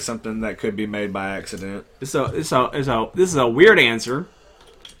seems like something that could be made by accident. This is a weird answer.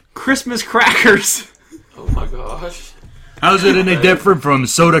 Christmas crackers. Oh my gosh. How's it any different from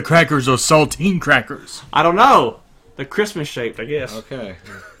soda crackers or saltine crackers? I don't know. They're Christmas shaped, I guess. Okay.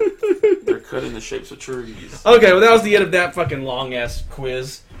 They're cut in the shapes of trees. Okay, well that was the end of that fucking long ass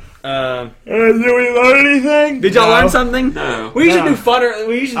quiz. Did we learn anything? Did y'all learn something? No. We usually No. do funner.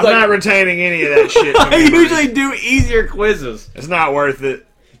 We usually I'm not retaining any of that shit. I usually do easier quizzes. It's not worth it.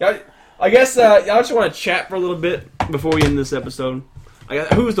 I guess y'all just want to chat for a little bit before we end this episode.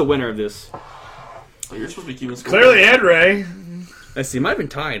 Who's the winner of this? Oh, you're supposed to be keeping score. Clearly, Ed Ray. Let's see. It might have been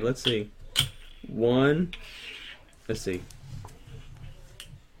tied. Let's see. Let's see.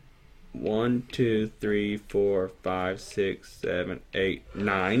 1, 2, 3, 4, 5, 6, 7, 8,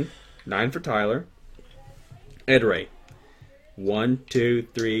 9. 9 for Tyler. Ed Ray. 1, 2,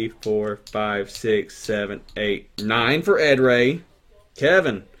 3, 4, 5, 6, 7, 8, 9 for Ed Ray.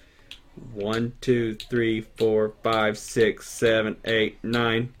 Kevin. 1, 2, 3, 4, 5, 6, 7, 8,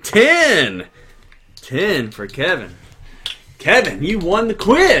 9, 10. 10 for Kevin. Kevin, you won the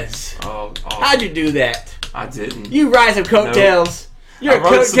quiz. Oh, How'd you do that? I didn't. You ride some coattails. You're I a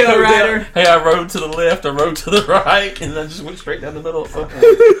rode some coattail coattail. rider. Hey, I rode to the left, I rode to the right, and I just went straight down the middle.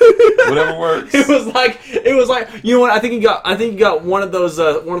 Whatever works. It was like you know what? I think you got one of those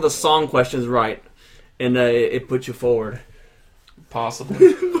one of the song questions right, and it put you forward.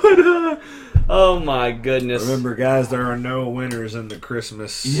 Possibly. Oh my goodness! Remember, guys, there are no winners in the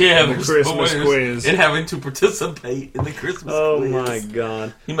Christmas. Yeah, the there's Christmas no quiz. and having to participate in the Christmas Oh quiz. my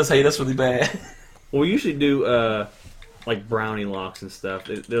god! He must hate us really bad. Well, we usually do like brownie locks and stuff.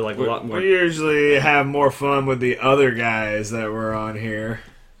 They're like a lot more. We usually have more fun with the other guys that were on here.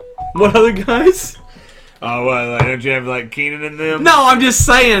 What other guys? Oh, what? Like, don't you have like Keenan and them? No, I'm just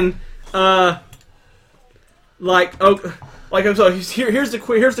saying. So here's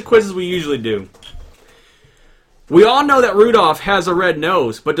the quizzes we usually do. We all know that Rudolph has a red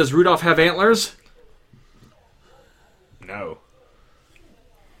nose, but does Rudolph have antlers? No.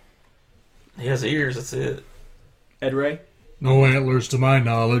 He has ears, that's it. Ed Ray? No antlers to my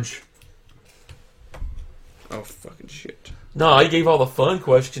knowledge. Oh fucking shit! No, he gave all the fun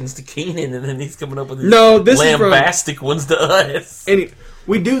questions to Keenan, and then he's coming up with these This is lambastic ones to us.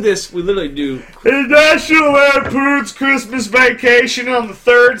 we do this. We literally do. Is National Lampoon's Christmas Vacation on the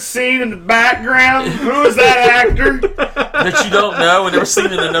third scene in the background? Who is that actor? That you don't know and never seen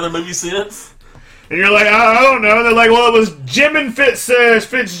in another movie since. And you're like, I don't know. They're like, well, it was Jimin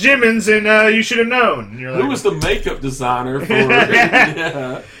Fitzjimmins, and you should have known. And you're like, Who was the makeup designer for it?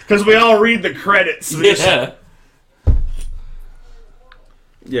 Yeah. Because we all read the credits. Yeah.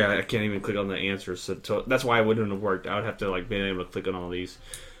 Yeah, I can't even click on the answers. So that's why it wouldn't have worked. I would have to like been able to click on all these.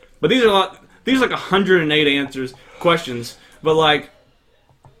 But these are a lot. These are like 108 questions. But like,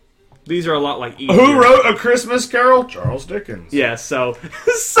 these are a lot like easier. Who wrote A Christmas Carol? Charles Dickens. Yeah. So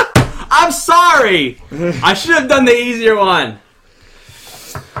I'm sorry. I should have done the easier one.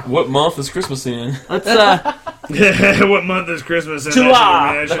 What month is Christmas in? Let's What month is Christmas in?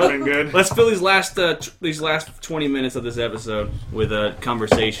 July. That should have been good. let's fill these last 20 minutes of this episode with a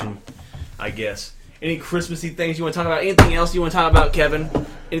conversation, I guess. Any Christmassy things you want to talk about? Anything else you want to talk about, Kevin?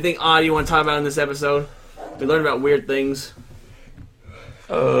 Anything odd you want to talk about in this episode? We learned about weird things.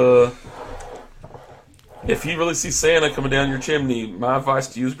 If you really see Santa coming down your chimney, my advice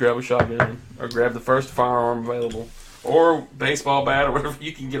to you is grab a shotgun or grab the first firearm available. Or baseball bat, or whatever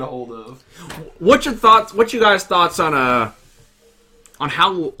you can get a hold of. What's your thoughts? What's you guys' thoughts on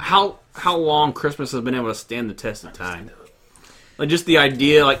how long Christmas has been able to stand the test of time? Like just the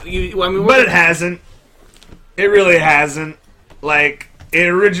idea, like But it hasn't. It really hasn't. Like, it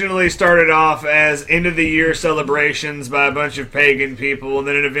originally started off as end of the year celebrations by a bunch of pagan people, and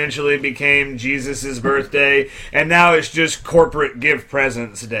then it eventually became Jesus' birthday, and now it's just corporate give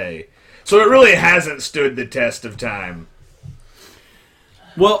presents day. So it really hasn't stood the test of time.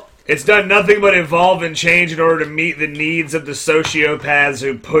 well, It's done nothing but evolve and change in order to meet the needs of the sociopaths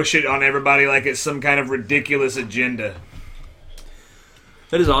who push it on everybody like it's some kind of ridiculous agenda.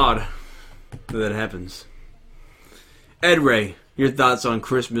 that is odd that happens. Ed Ray, your thoughts on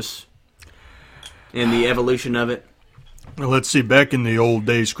Christmas and the evolution of it? Well, let's see. Back in the old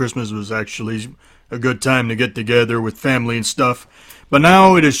days, Christmas was actually a good time to get together with family and stuff. But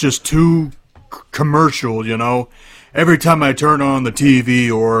now it is just too commercial, you know. Every time I turn on the TV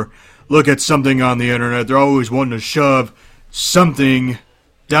or look at something on the internet, they're always wanting to shove something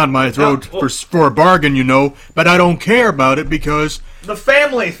down my throat for a bargain, you know. But I don't care about it because The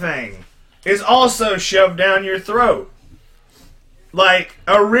family thing is also shoved down your throat. Like,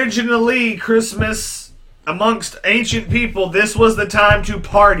 originally, Christmas, amongst ancient people, this was the time to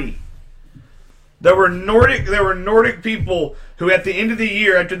party. There were Nordic people who, at the end of the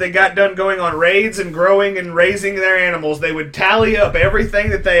year, after they got done going on raids and growing and raising their animals, they would tally up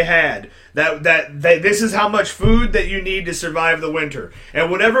everything that they had. This is how much food that you need to survive the winter, and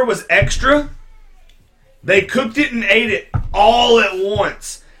whatever was extra, they cooked it and ate it all at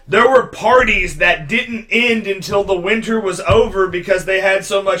once. There were parties that didn't end until the winter was over because they had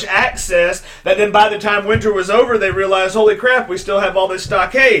so much access that then by the time winter was over, they realized, holy crap, we still have all these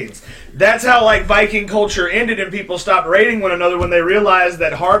stockades. That's how, like, Viking culture ended and people stopped raiding one another when they realized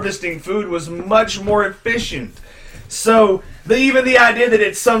that harvesting food was much more efficient. So, even the idea that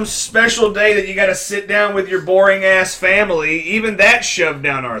it's some special day that you gotta sit down with your boring-ass family, even that's shoved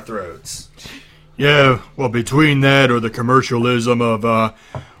down our throats. yeah, well, between that or the commercialism of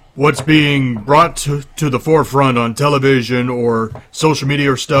what's being brought to the forefront on television or social media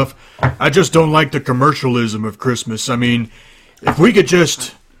or stuff, I just don't like the commercialism of Christmas. I mean, if we could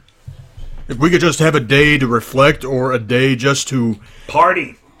just have a day to reflect or a day just to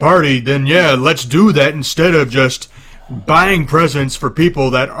Party. then yeah, let's do that instead of just buying presents for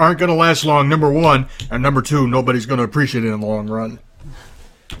people that aren't going to last long, number one, and number two, nobody's going to appreciate it in the long run.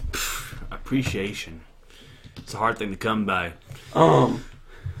 Appreciation. It's a hard thing to come by.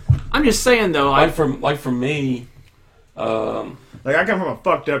 I'm just saying though, Like for me, Like, I come from a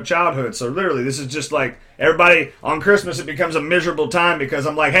fucked up childhood, so literally, this is just like, everybody, on Christmas, it becomes a miserable time because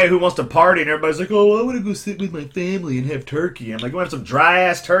I'm like, hey, who wants to party? And everybody's like, oh, I want to go sit with my family and have turkey. I'm like, you want some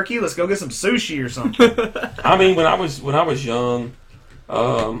dry-ass turkey? Let's go get some sushi or something. I mean, when I was young,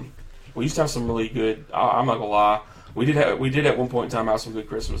 we used to have some really good, I'm not gonna lie, we did at one point in time have some good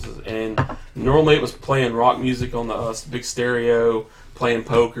Christmases, and normally it was playing rock music on the big stereo, playing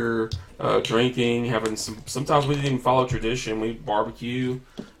poker, drinking, having sometimes we didn't even follow tradition. We'd barbecue,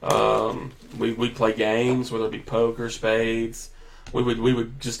 we'd play games, whether it be poker, spades. We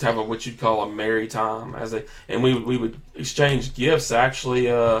would just have what you'd call a merry time, and we would exchange gifts actually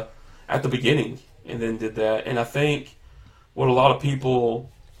at the beginning, and then did that. And I think what a lot of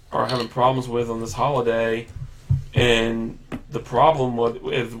people are having problems with on this holiday, and the problem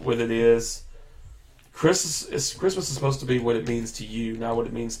with it is Christmas is supposed to be what it means to you, not what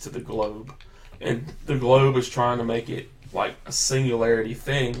it means to the globe. And the globe is trying to make it like a singularity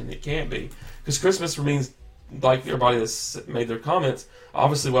thing, and it can't be. Because Christmas means, like everybody that's made their comments,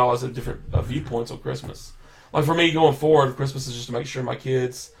 obviously we all have different viewpoints on Christmas. Like for me going forward, Christmas is just to make sure my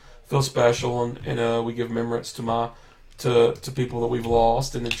kids feel special, and we give remembrance to people that we've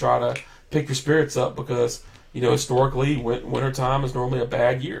lost, and then try to pick your spirits up, because historically wintertime is normally a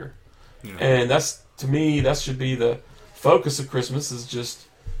bad year. Yeah. And that's, to me, that should be the focus of Christmas, is just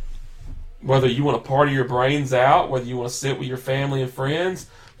whether you want to party your brains out, whether you want to sit with your family and friends,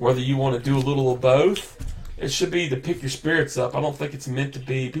 whether you want to do a little of both. It should be to pick your spirits up. I don't think it's meant to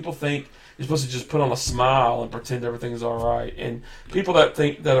be. People think you're supposed to just put on a smile and pretend everything's all right. And people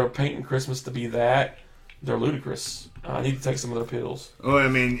that are painting Christmas to be that, they're ludicrous. I need to take some of their pills. Well, I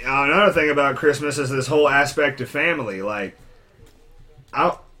mean, another thing about Christmas is this whole aspect of family. Like,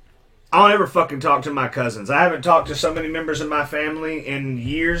 I don't ever fucking talk to my cousins. I haven't talked to so many members of my family in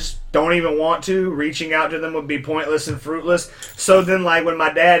years. Don't even want to. Reaching out to them would be pointless and fruitless. So then, like, when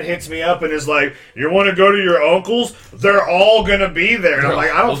my dad hits me up and is like, you want to go to your uncle's? They're all going to be there. And I'm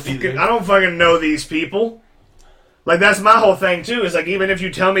like, I don't fucking know these people. Like, that's my whole thing, too, is like, even if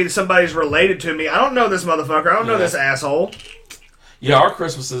you tell me that somebody's related to me, I don't know this motherfucker. I don't know this asshole. Yeah, our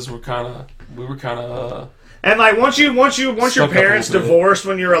Christmases were kind of... And like once your parents divorced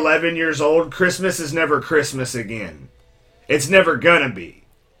when you're 11 years old, Christmas is never Christmas again. It's never gonna be.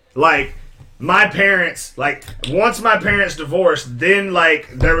 Like my parents, once my parents divorced, then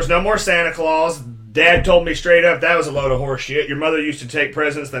there was no more Santa Claus. Dad told me straight up that was a load of horse shit. Your mother used to take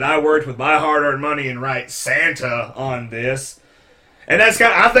presents that I worked with my hard-earned money and write Santa on this. And that's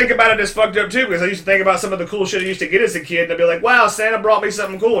I think about it as fucked up too, because I used to think about some of the cool shit I used to get as a kid, and I'd be like, wow, Santa brought me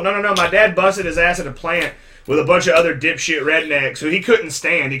something cool. No, my dad busted his ass at a plant with a bunch of other dipshit rednecks who he couldn't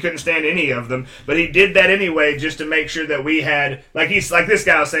stand. He couldn't stand any of them, but he did that anyway just to make sure that we had, like this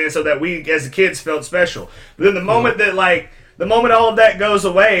guy was saying, so that we as kids felt special. But then the moment all of that goes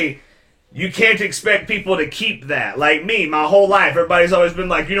away, you can't expect people to keep that. Like me, my whole life, everybody's always been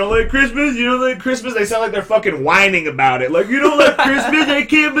like, you don't like Christmas? You don't like Christmas? They sound like they're fucking whining about it. Like, you don't like Christmas? I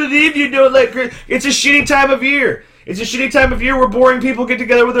can't believe you don't like Christmas. It's a shitty time of year. It's a shitty time of year where boring people get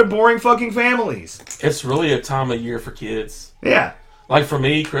together with their boring fucking families. It's really a time of year for kids. Yeah. Like for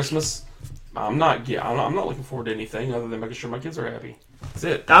me, Christmas, I'm not looking forward to anything other than making sure my kids are happy. That's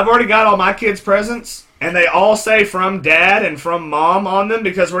it. I've already got all my kids' presents, and they all say from dad and from mom on them,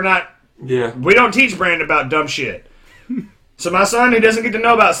 because we don't teach Brandon about dumb shit. So my son, he doesn't get to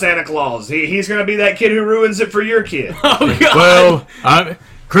know about Santa Claus. He's going to be that kid who ruins it for your kid. Oh, God. Well,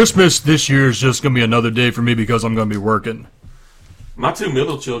 Christmas this year is just going to be another day for me because I'm going to be working. My two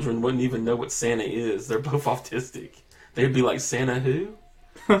middle children wouldn't even know what Santa is. They're both autistic. They'd be like, Santa who?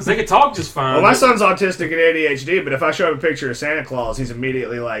 Because they can talk just fine. Well, my son's autistic and ADHD, but if I show him a picture of Santa Claus, he's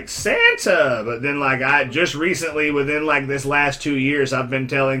immediately like, Santa! But then, I just recently, within, this last 2 years, I've been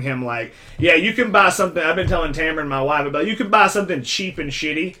telling him, yeah, you can buy something. I've been telling Tamara and my wife about, you can buy something cheap and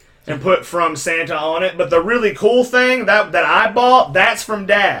shitty and put from Santa on it, but the really cool thing that I bought, that's from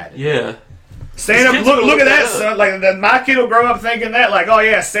Dad. Yeah. Santa, look at that, son. My kid will grow up thinking that, oh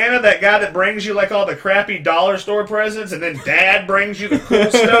yeah, Santa, that guy that brings you all the crappy dollar store presents, and then Dad brings you the cool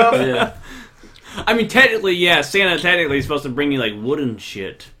stuff. Yeah. I mean, technically, yeah, Santa is supposed to bring you wooden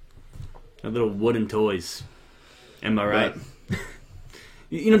shit, little wooden toys. Am I right?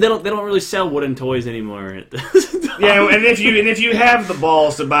 They don't really sell wooden toys anymore. Yeah, and if you have the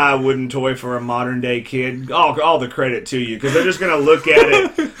balls to buy a wooden toy for a modern day kid, all the credit to you, because they're just gonna look at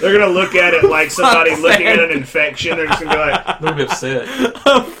it. They're gonna look at it like somebody looking at an infection. They're just gonna be like, a little bit upset.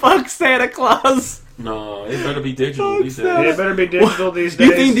 Oh, fuck Santa Claus. No, it better be digital these days. It better be digital these days.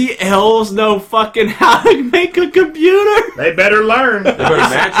 You think the elves know fucking how to make a computer? They better learn. They better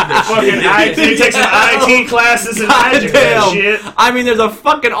imagine that Fucking shit. IT, take some IT classes and magic that shit. I mean, there's a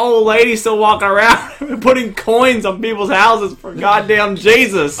fucking old lady still walking around putting coins on people's houses for goddamn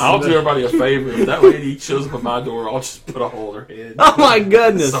Jesus. I'll do everybody a favor. If that lady shows up at my door, I'll just put a hole in her head. Oh my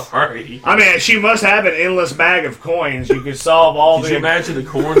goodness. Sorry. I mean, she must have an endless bag of coins. You could solve all Could the... you imagine the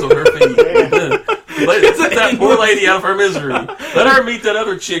corns on her feet? Let that poor lady out of her misery. Let her meet that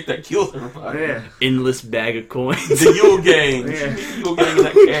other chick that killed everybody. Yeah. Endless bag of coins. The Yule Gang. Yeah. The Yule Gang and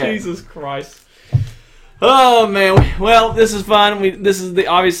that cat. Jesus Christ. Oh man, well this is fun. This is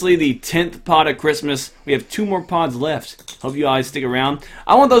obviously the 10th pod of Christmas. We have 2 more pods left. Hope you guys stick around.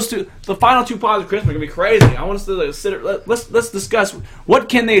 I want those two. The final 2 pods of Christmas are gonna be crazy. I want us to consider. Let's discuss what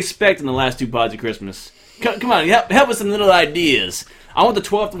can they expect in the last 2 pods of Christmas. Come on, help us with some little ideas. I want the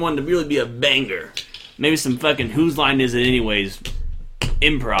 12th one to really be a banger. Maybe some fucking whose line is it anyways?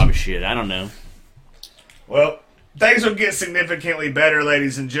 Improv shit. I don't know. Well, things will get significantly better,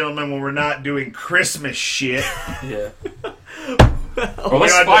 ladies and gentlemen, when we're not doing Christmas shit. Yeah. Or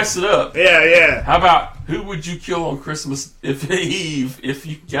let's spice it up. Yeah. How about who would you kill on Christmas Eve if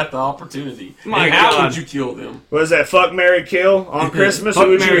you got the opportunity? My and how God. would you kill them? What is that? Fuck, marry, kill on Christmas? Fuck,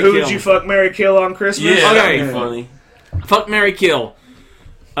 Who marry, would kill. you fuck, marry, kill on Christmas? Yeah, Okay. that'd be funny. Fuck, marry, kill.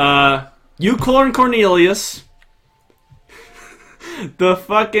 Euclid and Cornelius. The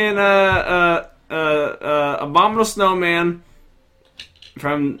fucking Abominable Snowman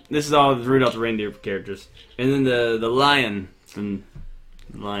from this is all the Rudolph the Reindeer characters, and then the lion from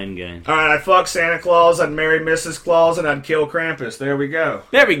the Lion Gang. All right, I'd fuck Santa Claus, I'd marry Mrs. Claus, and I'd kill Krampus. There we go.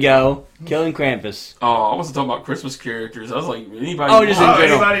 There we go, killing Krampus. Oh, I wasn't talking about Christmas characters. I was like, anybody. Oh, just in general.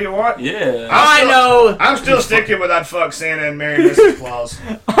 Anybody you want? Yeah. I know. I'm still sticking with I'd fuck Santa and marry Mrs. Claus.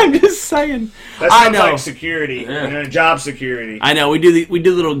 I'm just saying. That I sounds know. like security, Yeah. job security. I know. We do this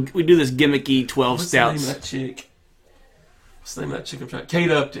gimmicky 12 What's the name of stouts. that chick? What's the name of that chick I'm trying?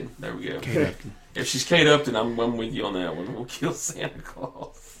 Kate Upton. There we go. If she's Kate Upton, I'm with you on that one. We'll kill Santa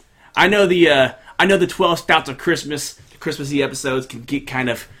Claus. I know the 12 stouts of Christmas, Christmassy episodes can get kind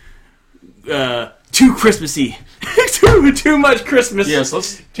of too Christmassy, too much Christmas. Yes,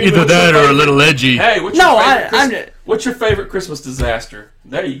 let's. Either that or a little edgy. Hey, what's No, your favorite I'm. Christmas, what's your favorite Christmas disaster?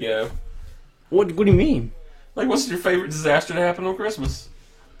 There you go. What do you mean? Like, what's your favorite disaster that happened on Christmas?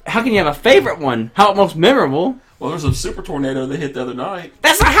 How can you have a favorite one? How most memorable? Well, there's a super tornado that hit the other night.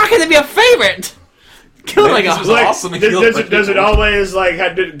 That's not. How can it be a favorite? Kill Man, like this a. was Like, awesome. does it always like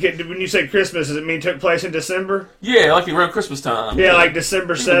when you say Christmas? Does it mean took place in December? Yeah, like around Christmas time. Yeah, like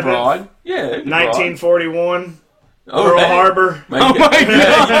December It could be 7th, broad. Yeah, it could be broad. 1941, Oh, Pearl hey. Harbor. Man, Oh you- my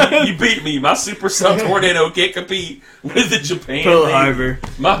man, God. you beat me. My super cell tornado can't compete with the Japan. Pearl Navy. Harbor.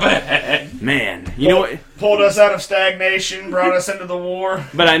 My bad. Man, you know what? Pulled us out of stagnation, brought us into the war.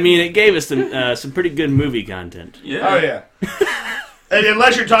 But I mean, it gave us some pretty good movie content. Yeah. Oh yeah. And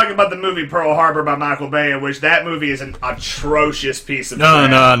unless you're talking about the movie Pearl Harbor by Michael Bay, in which that movie is an atrocious piece of No, crap.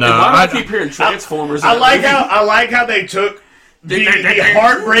 no, no. And why do I I- keep hearing Transformers? I in like that movie? how the took the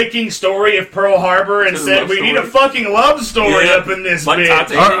heartbreaking story of Pearl Harbor and To the said love we need a story. fucking love story Yeah. up in this Like bitch.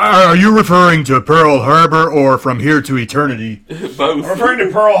 Titanic. Are you referring to Pearl Harbor or From Here to Eternity? Both. I'm referring to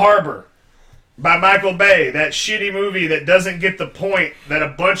Pearl Harbor by Michael Bay, that shitty movie that doesn't get the point that a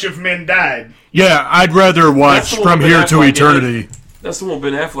bunch of men died. Yeah, I'd rather watch That's the one From with Here Ben to Affleck in Eternity. That's the one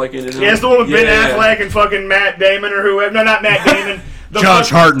with Ben Affleck in it. Yeah, it's the one with Ben Yeah. Affleck and fucking Matt Damon or whoever. No, not Matt Damon. Josh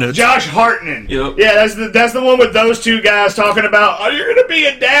Hartnett. Josh Hartnett. Yep. Yeah, that's the one with those two guys talking about, oh, you're gonna be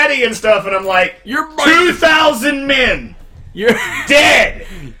a daddy and stuff, and I'm like, You're 2,000 men You're. dead.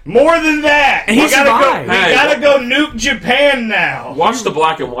 More than that. And he we gotta survived. go. We Hey. gotta go nuke Japan now. Watch the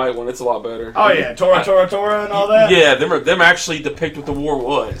black and white one. It's a lot better. Oh yeah, Tora, and all that. Yeah, them actually depict what the war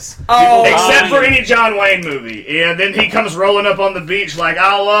was. Oh, Except for any John Wayne movie. And then he comes rolling up on the beach like,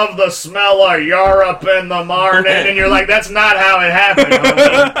 I love the smell of Europe in the morning. And you're like, that's not how it happened,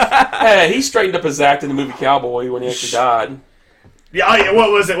 homie. Hey, he straightened up his act in the movie Cowboy when he actually died. Yeah, oh, yeah,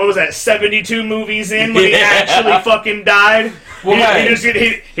 what was it? What was that? 72 movies in when he Yeah. actually fucking died? Well, hey.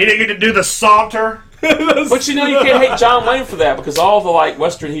 He didn't get to do the saunter. But you know, you can't hate John Wayne for that because all the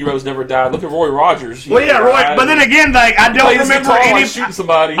Western heroes never died. Look at Roy Rogers. He Well, yeah, never Roy. died. But then again, like, I don't Played his remember guitar any. while shooting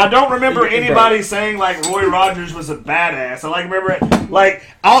somebody. I don't remember He- he anybody saying like Roy Rogers was a badass. I remember it like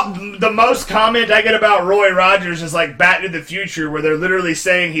the most comment I get about Roy Rogers is like Back to the Future, where they're literally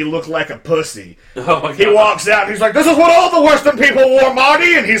saying he looked like a pussy. Oh my He God. walks out and he's like, "This is what all the Western people wore,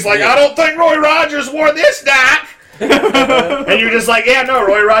 Marty," and he's like, Yeah. "I don't think Roy Rogers wore this, Doc." And you're just like, "Yeah, no,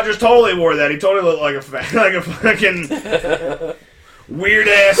 Roy Rogers totally wore that. He totally looked like a fucking." weird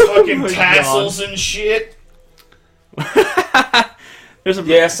ass fucking my tassels and shit. There's a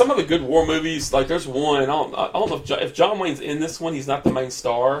Yeah, some of the good war movies, like there's one. I don't know if John Wayne's in this one. He's not the main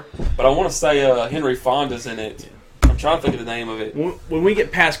star, but I want to say Henry Fonda's in it. I'm trying to think of the name of it. When we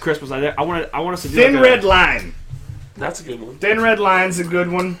get past Christmas, I want us to do Thin like Red Line. That's a good one. Thin Red Line's a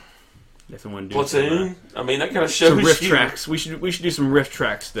good one. If we want to do Platoon. I mean, that kind of shows some riff you. tracks. We should do some riff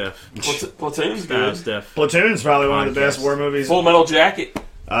track stuff. Platoon's good. Stuff. Platoon's probably one of the best Podcast. war movies. Full Metal Jacket.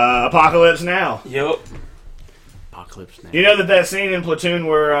 Apocalypse Now. Yep. Apocalypse Now. You know that scene in Platoon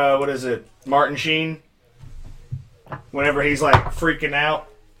where, what is it, Martin Sheen? Whenever he's, like, freaking out,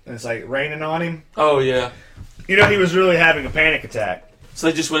 and it's, like, raining on him. Oh yeah. You know, he was really having a panic attack. So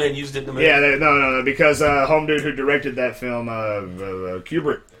they just went ahead and used it in the movie. Yeah, no, because home dude who directed that film,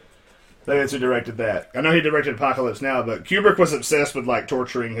 Kubrick, that's who directed that. I know he directed Apocalypse Now, but Kubrick was obsessed with, like,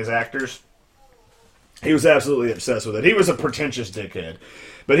 torturing his actors. He was absolutely obsessed with it. He was a pretentious dickhead.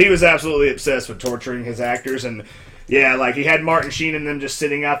 But he was absolutely obsessed with torturing his actors, and yeah, like he had Martin Sheen and them just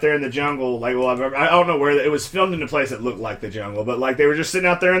sitting out there in the jungle. Like, well, I don't know where it was filmed in a place that looked like the jungle, but like they were just sitting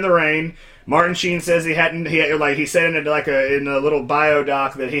out there in the rain. Martin Sheen says he said in a little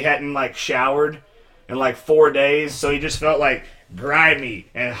biodoc that he hadn't like showered in like 4 days, so he just felt like grimy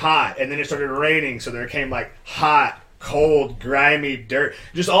and hot, and then it started raining, so there came like hot, cold, grimy dirt,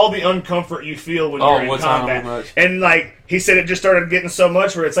 just all the uncomfort you feel when you're in combat. And like he said, it just started getting so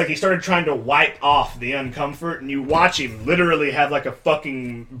much where it's like he started trying to wipe off the uncomfort, and you watch him literally have like a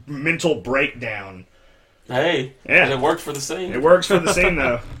fucking mental breakdown. Hey, Yeah. and it worked for the scene. It works for the scene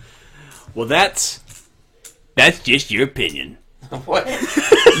though. Well, that's just your opinion. What?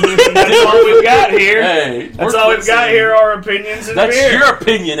 That's all we've got here. Hey, That's all we've got here. Our opinions and That's beer. your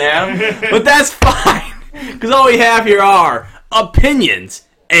opinion, Adam. But that's fine, because all we have here are opinions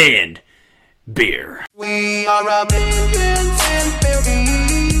and beer. We are a million